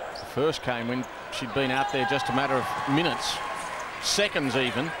 The first came when she'd been out there just a matter of minutes, seconds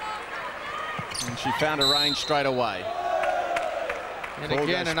even, and she found a range straight away. And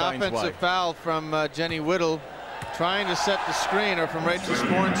again, an offensive foul from Jenny Whittle. trying to set the screen, or from Rachael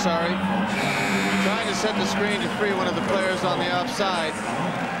Sporn, sorry. Trying to set the screen to free one of the players on the offside.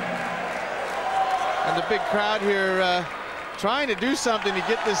 And the big crowd here trying to do something to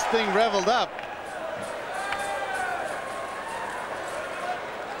get this thing reveled up.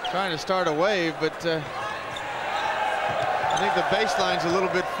 Trying to start a wave, but I think the baseline's a little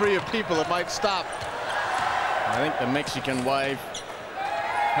bit free of people. It might stop. I think the Mexican wave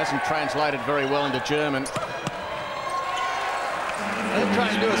hasn't translated very well into German. They're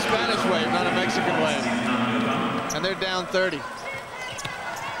trying to do a Spanish wave, not a Mexican wave. And they're down 30.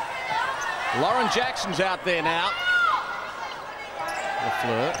 Lauren Jackson's out there now.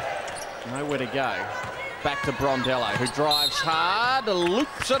 LaFleur, nowhere to go. Back to Brondello, who drives hard,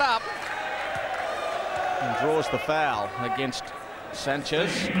 loops it up, and draws the foul against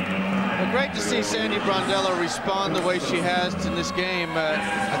Sanchez. Well, great to see Sandy Brondello respond the way she has in this game. A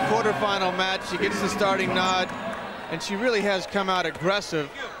quarterfinal match, she gets the starting nod, and she really has come out aggressive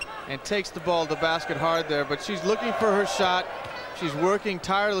and takes the ball to the basket hard there, but she's looking for her shot. She's working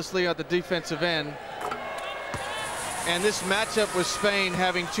tirelessly at the defensive end. And this matchup with Spain,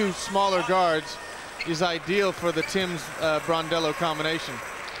 having two smaller guards, is ideal for the Tim's Brondello combination.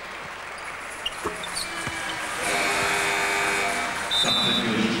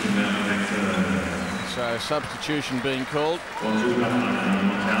 So substitution being called.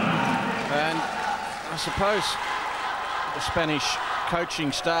 And I suppose the Spanish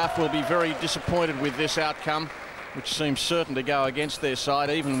coaching staff will be very disappointed with this outcome, which seems certain to go against their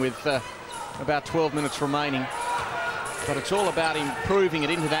side, even with about 12 minutes remaining. But it's all about improving at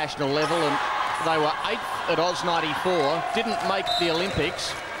international level, and they were 8th at Oz 94, didn't make the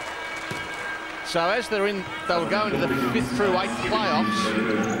Olympics. So as they were going to the 5th through 8th playoffs,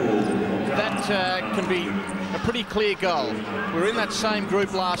 that can be a pretty clear goal. We're in that same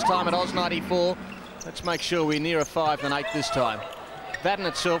group last time at Oz 94. Let's make sure we're nearer 5 than 8 this time. That in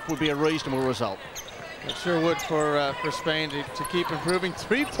itself would be a reasonable result. It sure would for Spain to keep improving.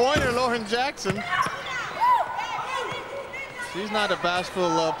 Three-pointer, Lauren Jackson. She's not a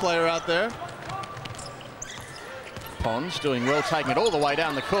bashful player out there. Pons doing well, taking it all the way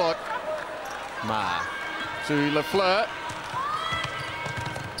down the court. Ma to LaFleur.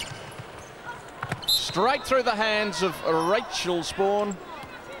 Straight through the hands of Rachael Sporn.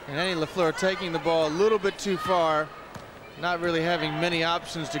 And Annie LaFleur taking the ball a little bit too far, not really having many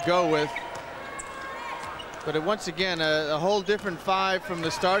options to go with. But once again, a whole different 5 from the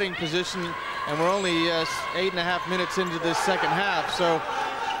starting position, and we're only 8.5 minutes into this second half. So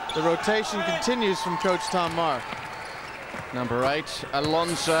the rotation continues from Coach Tom Marr. Number 8,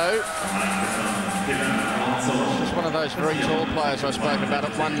 Alonso. Just one of those very tall players I spoke about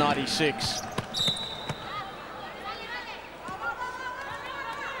at 196.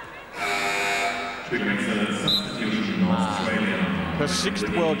 Her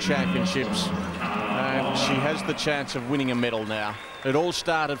 6th World Championships. And she has the chance of winning a medal now. It all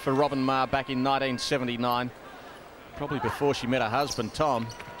started for Robin Marr back in 1979, probably before she met her husband, Tom.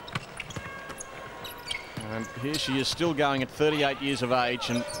 And here she is, still going at 38 years of age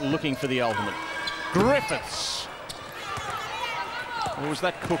and looking for the ultimate. Griffiths. Or was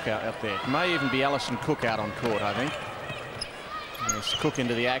that Cook out there? It may even be Alison Cook out on court, I think. There's Cook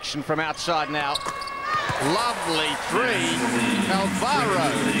into the action from outside now. Lovely 3,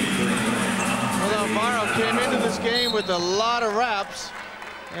 Alvaro. Well, Alvaro came into this game with a lot of raps,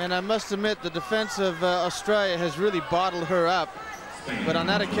 and I must admit the defense of Australia has really bottled her up. But on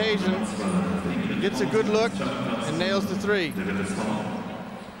that occasion, gets a good look and nails the 3.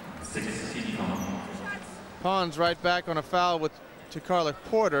 Pons right back on a foul to Carla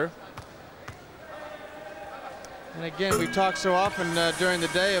Porter. And again, we talk so often during the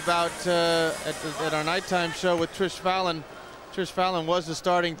day about at our nighttime show with Trish Fallon. Trish Fallon was the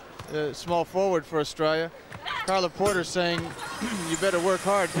starting small forward for Australia. Carla Porter saying, you better work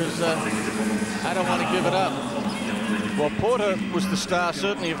hard because I don't want to give it up. Well, Porter was the star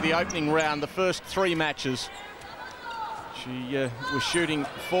certainly of the opening round, the first 3 matches. She was shooting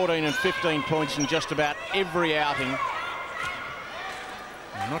 14 and 15 points in just about every outing.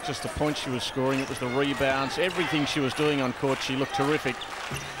 And not just the points she was scoring, it was the rebounds, everything she was doing on court. She looked terrific.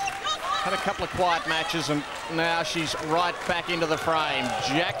 Had a couple of quiet matches, and now she's right back into the frame.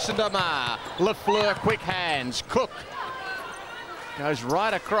 Jackson to Marr. LaFleur, quick hands. Cook goes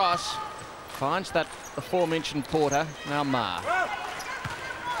right across, finds that aforementioned Porter. Now Marr.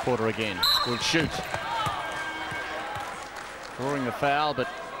 Porter again. Good shoot. Drawing the foul, but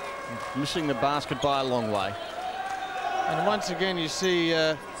missing the basket by a long way. And once again, you see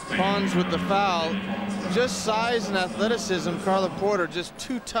Pons with the foul. Just size and athleticism. Carla Porter just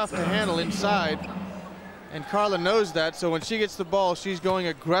too tough to handle inside. And Carla knows that, so when she gets the ball, she's going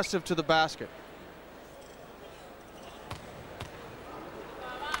aggressive to the basket.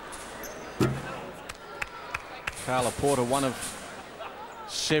 Carla Porter, one of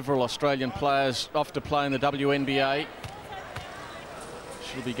several Australian players off to play in the WNBA.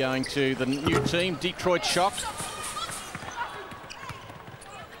 She'll be going to the new team, Detroit Shock.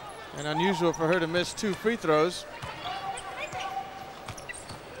 And unusual for her to miss 2 free throws.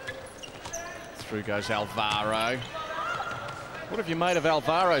 Through goes Alvaro. What have you made of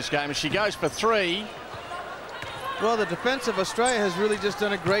Alvaro's game as she goes for 3? Well, the defense of Australia has really just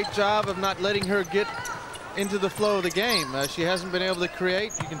done a great job of not letting her get into the flow of the game. She hasn't been able to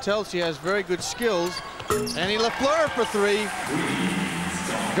create. You can tell she has very good skills. Annie LaFleur for 3.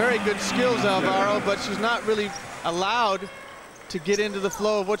 Very good skills, Alvaro, but she's not really allowed to get into the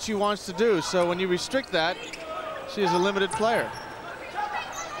flow of what she wants to do. So when you restrict that, she is a limited player.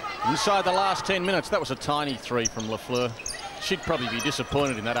 Inside the last 10 minutes, that was a tiny 3 from LaFleur. She'd probably be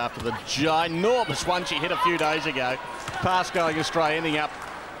disappointed in that after the ginormous one she hit a few days ago. Pass going Australia, ending up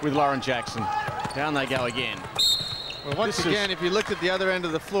with Lauren Jackson. Down they go again. Well, once again, if you looked at the other end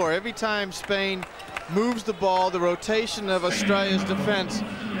of the floor, every time Spain moves the ball, the rotation of Australia's defense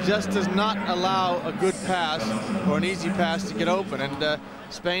just does not allow a good pass or an easy pass to get open. And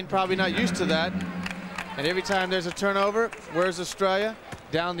Spain probably not used to that. And every time there's a turnover, where's Australia?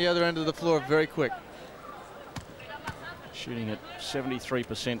 Down the other end of the floor very quick. Shooting at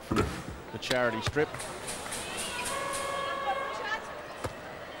 73% from the charity strip.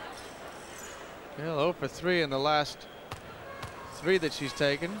 Well, 0 for 3 in the last 3 that she's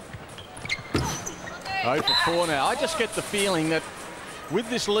taken. 0 for 4 now. I just get the feeling that with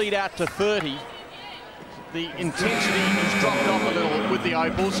this lead out to 30, the intensity has dropped off a little with the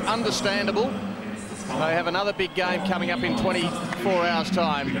Opals. Understandable. They have another big game coming up in 24 hours'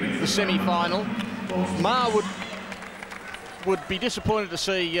 time, the semi-final. Ma would be disappointed to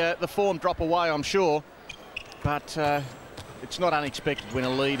see the form drop away, I'm sure, but it's not unexpected when a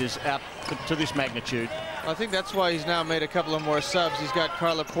lead is out to this magnitude. I think that's why he's now made a couple of more subs. He's got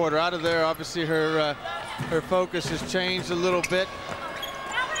Carla Porter out of there. Obviously, her focus has changed a little bit.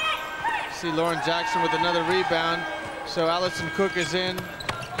 See Lauren Jackson with another rebound. So Allison Cook is in,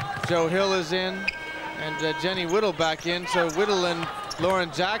 Joe Hill is in, and Jenny Whittle back in. So Whittle and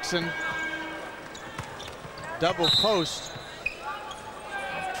Lauren Jackson double post.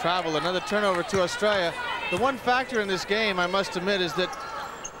 Travel, another turnover to Australia. The one factor in this game, I must admit, is that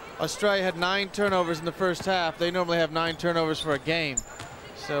Australia had 9 turnovers in the first half. They normally have 9 turnovers for a game.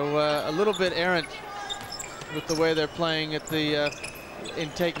 So a little bit errant with the way they're playing at the in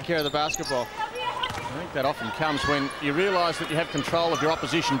taking care of the basketball. I think that often comes when you realize that you have control of your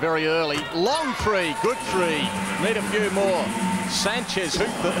opposition very early. Long 3, good 3. Need a few more. Sanchez, her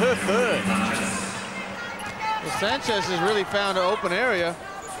 3rd. Well, Sanchez has really found an open area.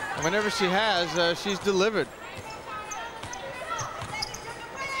 And whenever she has, she's delivered.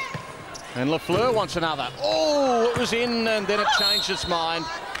 And LaFleur wants another. Oh, it was in, and then it changed its mind.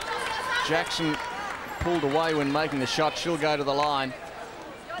 Jackson pulled away when making the shot. She'll go to the line.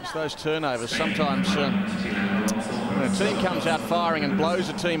 It's those turnovers. Sometimes when a team comes out firing and blows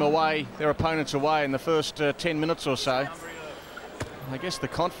a team away, their opponents away in the first 10 minutes or so, I guess the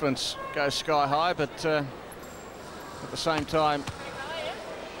confidence goes sky high, but at the same time,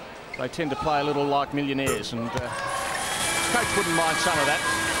 they tend to play a little like millionaires, and coach wouldn't mind some of that.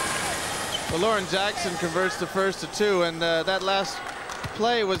 Well, Lauren Jackson converts the first to 2, and that last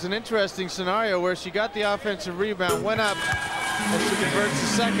play was an interesting scenario where she got the offensive rebound, went up, and she converts the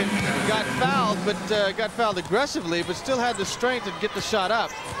second, got fouled, but got fouled aggressively, but still had the strength to get the shot up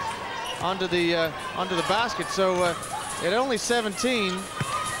onto the basket. So at only 17,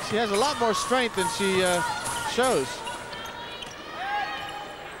 she has a lot more strength than she shows.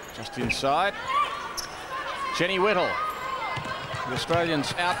 Just inside. Jenny Whittle. The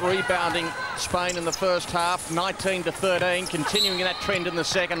Australians out-rebounding Spain in the first half, 19-13, continuing that trend in the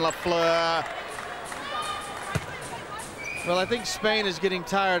second. LaFleur. Well, I think Spain is getting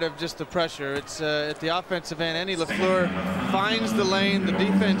tired of just the pressure. It's at the offensive end. Annie LaFleur finds the lane. The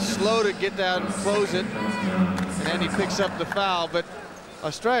defense slow to get down and close it. And Annie picks up the foul. But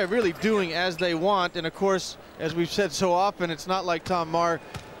Australia really doing as they want. And, of course, as we've said so often, it's not like Tom Marr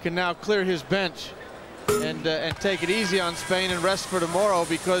can now clear his bench and take it easy on Spain and rest for tomorrow,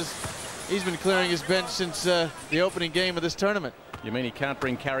 because he's been clearing his bench since the opening game of this tournament. You mean he can't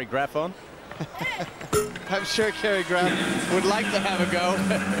bring Carrie Graf on? I'm sure Carrie Graf would like to have a go.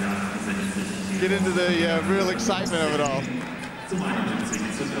 Get into the real excitement of it all.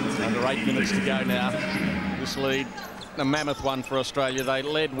 Under 8 minutes to go now. This lead, a mammoth one for Australia. They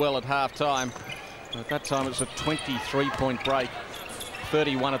led well at half-time. At that time, it was a 23-point break.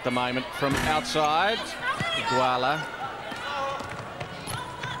 31 at the moment from outside. Iguala.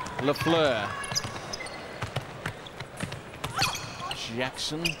 Lafleur.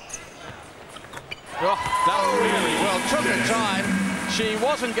 Jackson. Oh, done really well. Took her time. She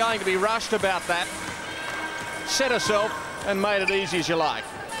wasn't going to be rushed about that. Set herself and made it easy as you like.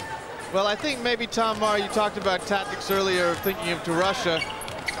 Well, I think maybe Tom Marr, you talked about tactics earlier, thinking of to Russia.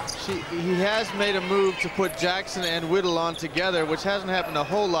 He has made a move to put Jackson and Whittle on together, which hasn't happened a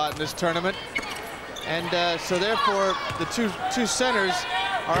whole lot in this tournament. And so therefore, the two centers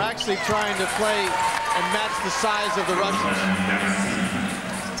are actually trying to play and match the size of the Russians.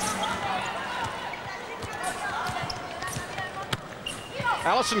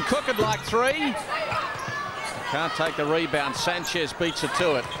 Alison Cook would like three. Can't take the rebound. Sanchez beats it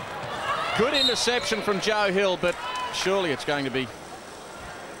to it. Good interception from Joe Hill, but surely it's going to be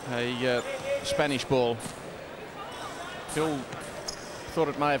a Spanish ball. Hill thought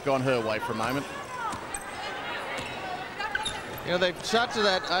it may have gone her way for a moment. You know, they've shot to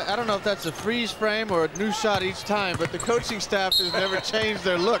that. I don't know if that's a freeze frame or a new shot each time, but the coaching staff has never changed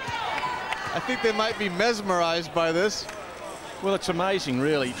their look. I think they might be mesmerized by this. Well, it's amazing,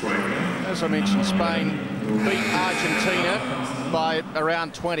 really. As I mentioned, Spain beat Argentina by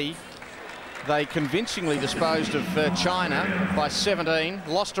around 20. They convincingly disposed of China by 17.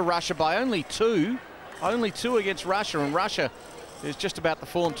 Lost to Russia by only 2. Only 2 against Russia, and Russia is just about the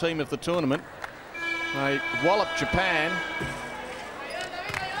form team of the tournament. They walloped Japan.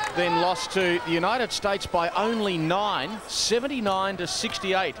 Then lost to the United States by only 9, 79 to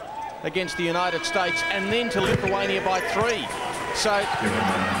 68 against the United States, and then to Lithuania by 3. So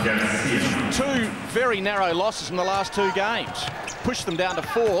 2 very narrow losses in the last 2 games. Pushed them down to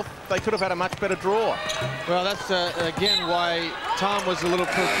 4th. They could have had a much better draw. Well, that's again why Tom was a little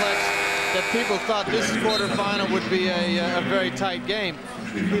perplexed that people thought this quarterfinal would be a very tight game.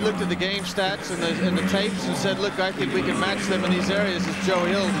 He looked at the game stats and the tapes and said, look, I think we can match them in these areas as Joe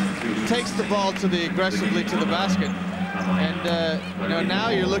Hill takes the ball aggressively to the basket. And you know, now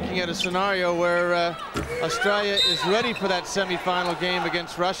you're looking at a scenario where Australia is ready for that semifinal game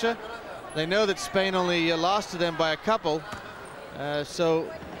against Russia. They know that Spain only lost to them by a couple.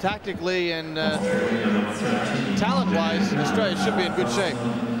 So tactically and talent-wise, Australia should be in good shape.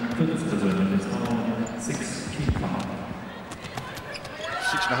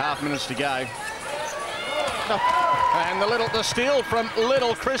 6.5 minutes to go. And the steal from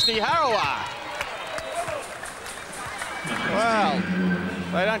little Kristi Harrower. Well,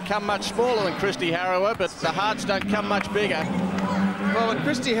 they don't come much smaller than Kristi Harrower, but the hearts don't come much bigger. Well, when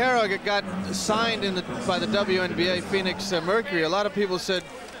Kristi Harrower got signed by the WNBA Phoenix Mercury, a lot of people said,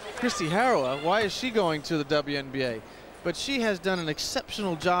 Kristi Harrower, why is she going to the WNBA? But she has done an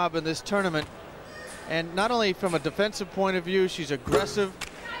exceptional job in this tournament. And not only from a defensive point of view, she's aggressive.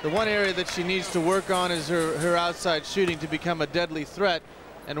 The one area that she needs to work on is her outside shooting to become a deadly threat.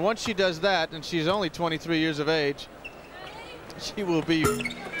 And once she does that, and she's only 23 years of age, she will be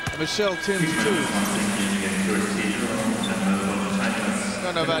Michele Timms too. I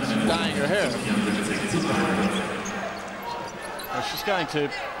don't know about dyeing her hair. Well, she's going to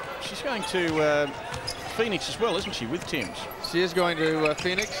Phoenix as well, isn't she, with Timms? She is going to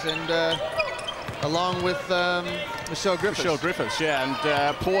Phoenix, and along with Michelle Griffiths. Michelle Griffiths, yeah,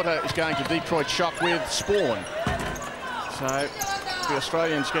 and Porter is going to Detroit Shock with Sporn. So the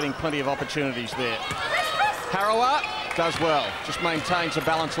Australians getting plenty of opportunities there. Harrower does well, just maintains the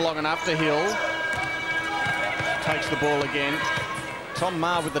balance long enough to Hill. Takes the ball again. Tom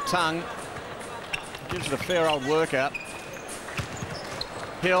Marr with the tongue. Gives it a fair old workout.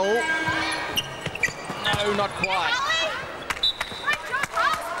 Hill. No, not quite.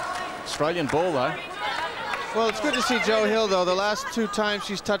 Australian ball, though. Well, it's good to see Joe Hill, though. The last 2 times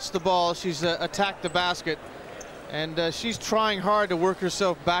she's touched the ball, she's attacked the basket. And she's trying hard to work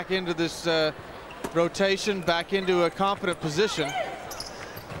herself back into this rotation, back into a competent position.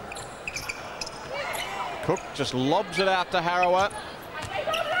 Cook just lobs it out to Harrower.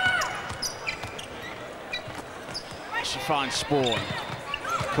 She finds Sporn.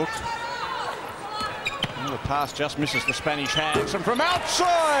 Cook. The pass just misses the Spanish hands, and from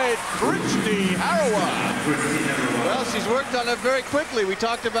outside, Kristi Harrower. Well, she's worked on it very quickly. We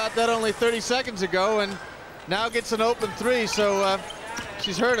talked about that only 30 seconds ago, and now gets an open 3, so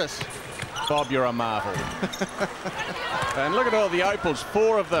she's hurt us. Bob, you're a marvel. And look at all the Opals,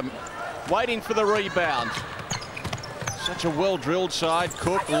 4 of them, waiting for the rebound. Such a well-drilled side.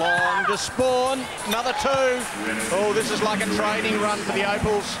 Cook long to Sporn. Another 2. Oh, this is like a training run for the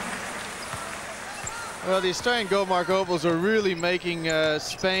Opals. Well, the Australian gold mark Opals are really making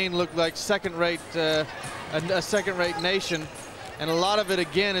Spain look like second-rate, a second-rate nation. And a lot of it,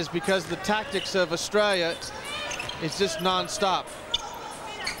 again, is because the tactics of Australia is just non-stop.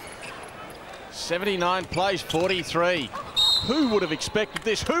 79 plays 43. Who would have expected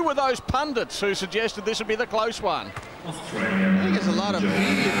this? Who were those pundits who suggested this would be the close one? I think there's a lot of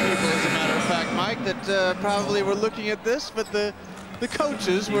media people, as a matter of fact, Mike, that probably were looking at this, but the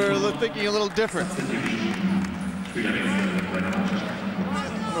coaches were thinking a little different. I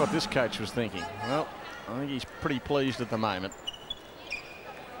wonder what this coach was thinking. Well, I think he's pretty pleased at the moment.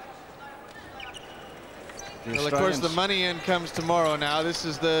 Well, of course, the money in comes tomorrow now. This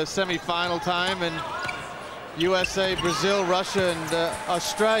is the semi-final time, and USA, Brazil, Russia, and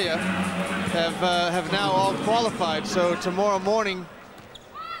Australia have now all qualified. So tomorrow morning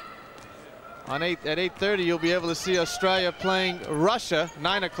at 8:30, you'll be able to see Australia playing Russia.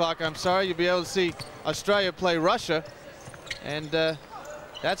 9 o'clock, I'm sorry, you'll be able to see Australia play Russia, and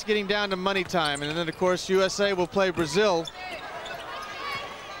that's getting down to money time. And then, of course, USA will play Brazil.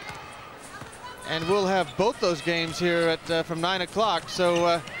 And we'll have both those games here at from 9 o'clock.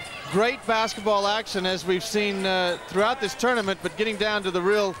 So great basketball action, as we've seen throughout this tournament, but getting down to the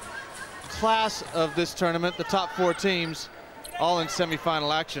real class of this tournament, the top 4 teams, all in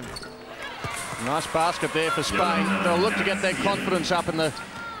semifinal action. Nice basket there for Spain. They'll look to get their confidence up in the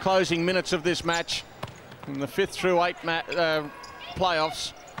closing minutes of this match, in the 5th through 8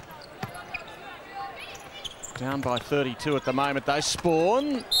 playoffs. Down by 32 at the moment, though.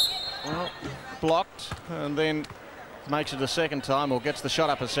 Sporn, well, blocked, and then makes it a second time, or gets the shot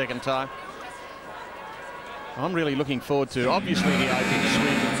up a second time. I'm really looking forward to, obviously, the opening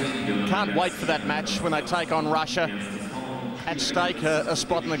swing. Can't wait for that match when they take on Russia. At stake, a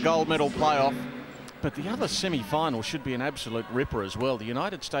spot in the gold medal playoff. But the other semi-final should be an absolute ripper as well. The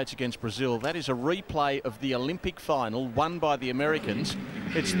United States against Brazil. That is a replay of the Olympic final won by the Americans.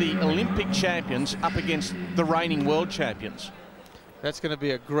 It's the Olympic champions up against the reigning world champions. That's going to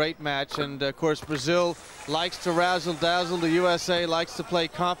be a great match, and of course Brazil likes to razzle-dazzle. The USA likes to play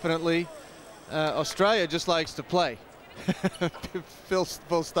confidently. Australia just likes to play. Full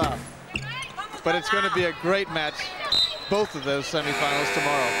stop. But it's going to be a great match, both of those semifinals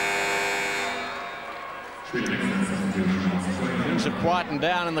tomorrow. Things have quietened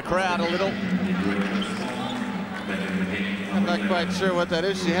down in the crowd a little. I'm not quite sure what that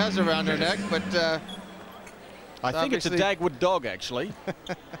is she has around her neck, but I think it's a Dagwood dog, actually.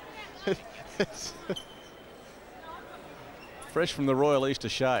 Fresh from the Royal Easter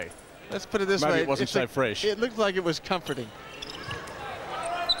Show. Let's put it this way. Maybe it wasn't so fresh. It looked like it was comforting.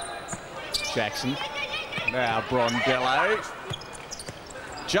 Jackson. Now Brondello.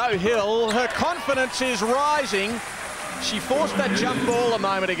 Jo Hill, her confidence is rising. She forced that jump ball a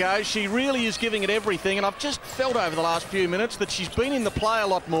moment ago. She really is giving it everything, and I've just felt over the last few minutes that she's been in the play a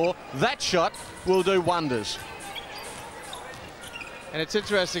lot more. That shot will do wonders. And it's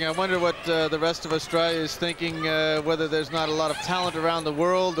interesting. I wonder what the rest of Australia is thinking, whether there's not a lot of talent around the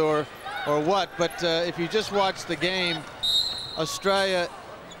world or what. But if you just watch the game, Australia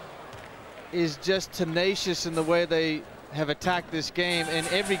is just tenacious in the way they have attacked this game and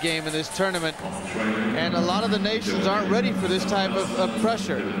every game in this tournament. And a lot of the nations aren't ready for this type of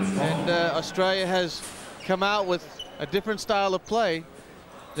pressure. And Australia has come out with a different style of play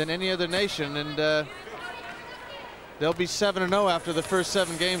than any other nation. And they'll be 7-0 after the first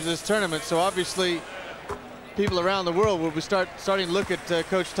 7 games of this tournament. So obviously, people around the world will be starting to look at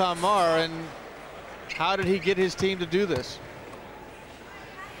Coach Tom Maher and how did he get his team to do this?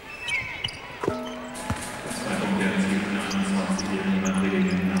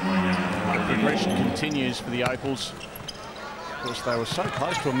 Progression continues for the Opals. Of course, they were so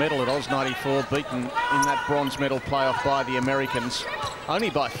close to a medal at Oz 94, beaten in that bronze medal playoff by the Americans.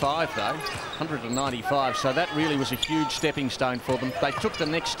 Only by 5, though, 195. So that really was a huge stepping stone for them. They took the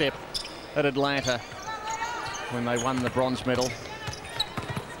next step at Atlanta when they won the bronze medal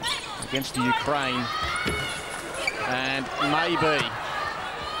against the Ukraine. And maybe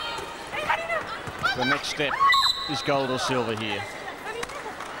the next step is gold or silver here.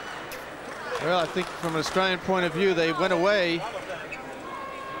 Well, I think from an Australian point of view, they went away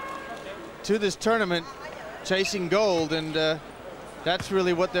to this tournament chasing gold, and that's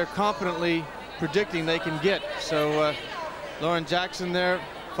really what they're confidently predicting they can get. So Lauren Jackson there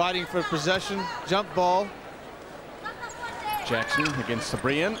fighting for possession, jump ball. Jackson against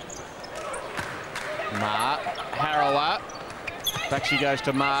Sabrian. Ma, Harrower. Back she goes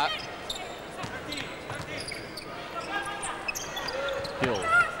to Ma. Hill.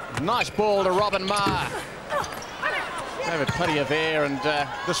 Nice ball to Robin Ma. They have plenty of air, and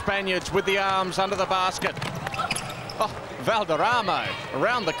the Spaniards with the arms under the basket. Oh, Valderrama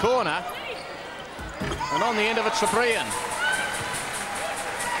around the corner. And on the end of it, Ciprian.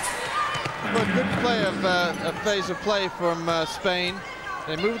 Well, good play of a phase of play from Spain.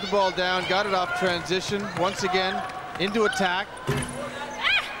 They moved the ball down, got it off transition, once again into attack.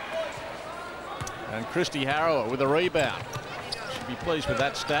 And Kristi Harrower with a rebound. Should be pleased with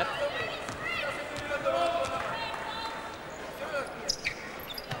that stat.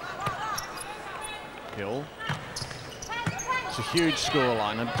 Hill. It's a huge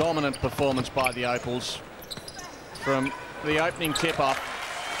scoreline, a dominant performance by the Opals from the opening tip-off.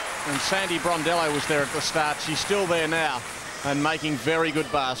 And Sandy Brondello was there at the start. She's still there now and making very good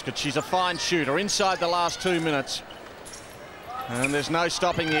baskets. She's a fine shooter inside the last 2 minutes. And there's no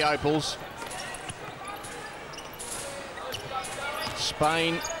stopping the Opals.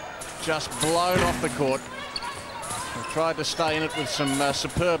 Spain just blown off the court. They tried to stay in it with some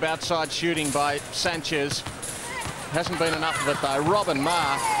superb outside shooting by Sanchez. Hasn't been enough of it though. Robin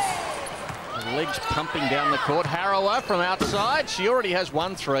Ma, legs pumping down the court. Harrower from outside. She already has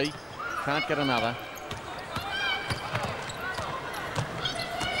 1 3. Can't get another.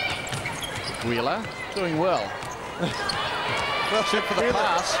 Wheeler doing well. Well set for the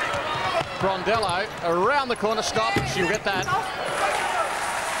pass. Brondello around the corner. Stop. She'll get that.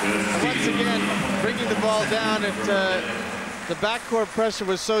 And once again, bringing the ball down. The backcourt pressure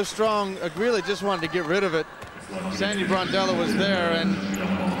was so strong. Aguila just wanted to get rid of it. Sandy Brondello was there, and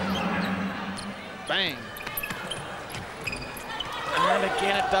bang. And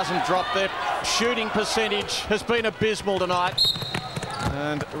again, it doesn't drop. Their shooting percentage has been abysmal tonight.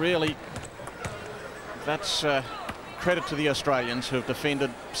 And really, that's credit to the Australians who have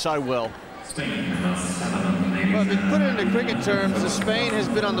defended so well. Well, if you put it into cricket terms, Spain has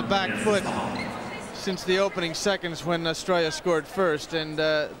been on the back foot since the opening seconds when Australia scored first. And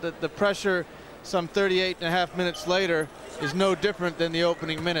the pressure some 38.5 minutes later is no different than the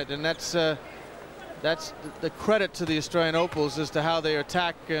opening minute. And that's the credit to the Australian Opals as to how they are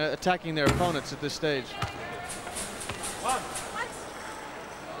attacking their opponents at this stage.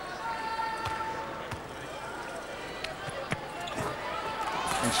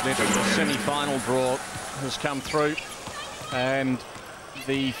 Incidentally, the semi-final draw has come through, and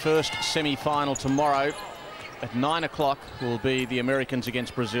the first semi-final tomorrow at 9 o'clock will be the Americans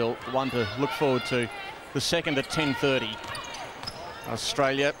against Brazil. One to look forward to. The second at 10:30.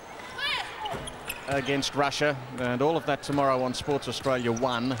 Australia against Russia, and all of that tomorrow on Sports Australia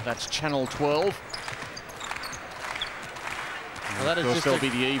 1. That's Channel 12. Well, that is of course, there'll be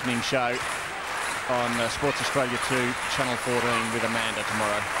the evening show on Sports Australia 2, Channel 14 with Amanda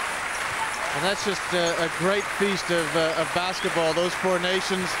tomorrow. And that's just a great feast of basketball. Those 4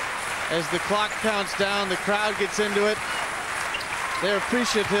 nations, as the clock counts down, the crowd gets into it. They're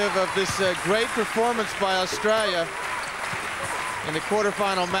appreciative of this great performance by Australia in the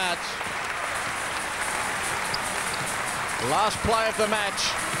quarterfinal match. Last play of the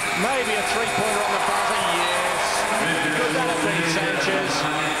match. Maybe a 3-pointer on the buzzer. Yes. Could that have been Sanchez?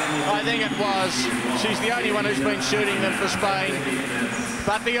 I think it was. She's the only one who's been shooting them for Spain.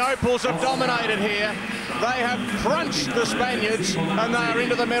 But the Opals have dominated here. They have crunched the Spaniards, and they are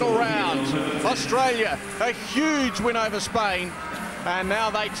into the medal round. Australia, a huge win over Spain, and now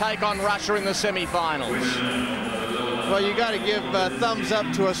they take on Russia in the semi-finals. Well, you got to give thumbs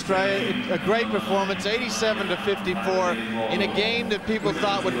up to Australia. A great performance, 87-54, in a game that people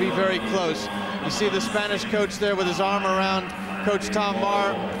thought would be very close. You see the Spanish coach there with his arm around Coach Tom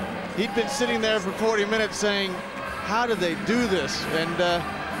Marr. He'd been sitting there for 40 minutes saying, how do they do this? And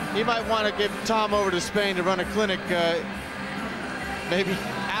he might want to give Tom over to Spain to run a clinic maybe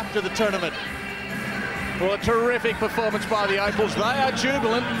after the tournament. Well, a terrific performance by the Opals. They are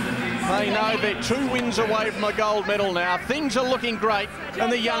jubilant. They know they're 2 wins away from a gold medal now. Things are looking great,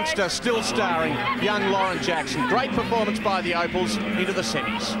 and the youngster still starring, young Lauren Jackson. Great performance by the Opals into the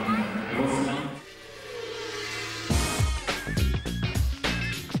semis.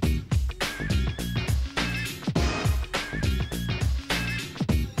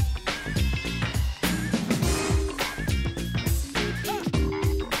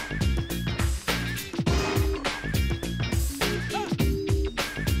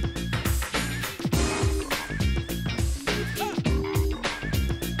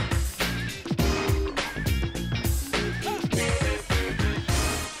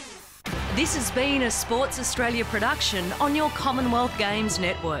 This has been a Sports Australia production on your Commonwealth Games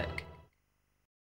Network.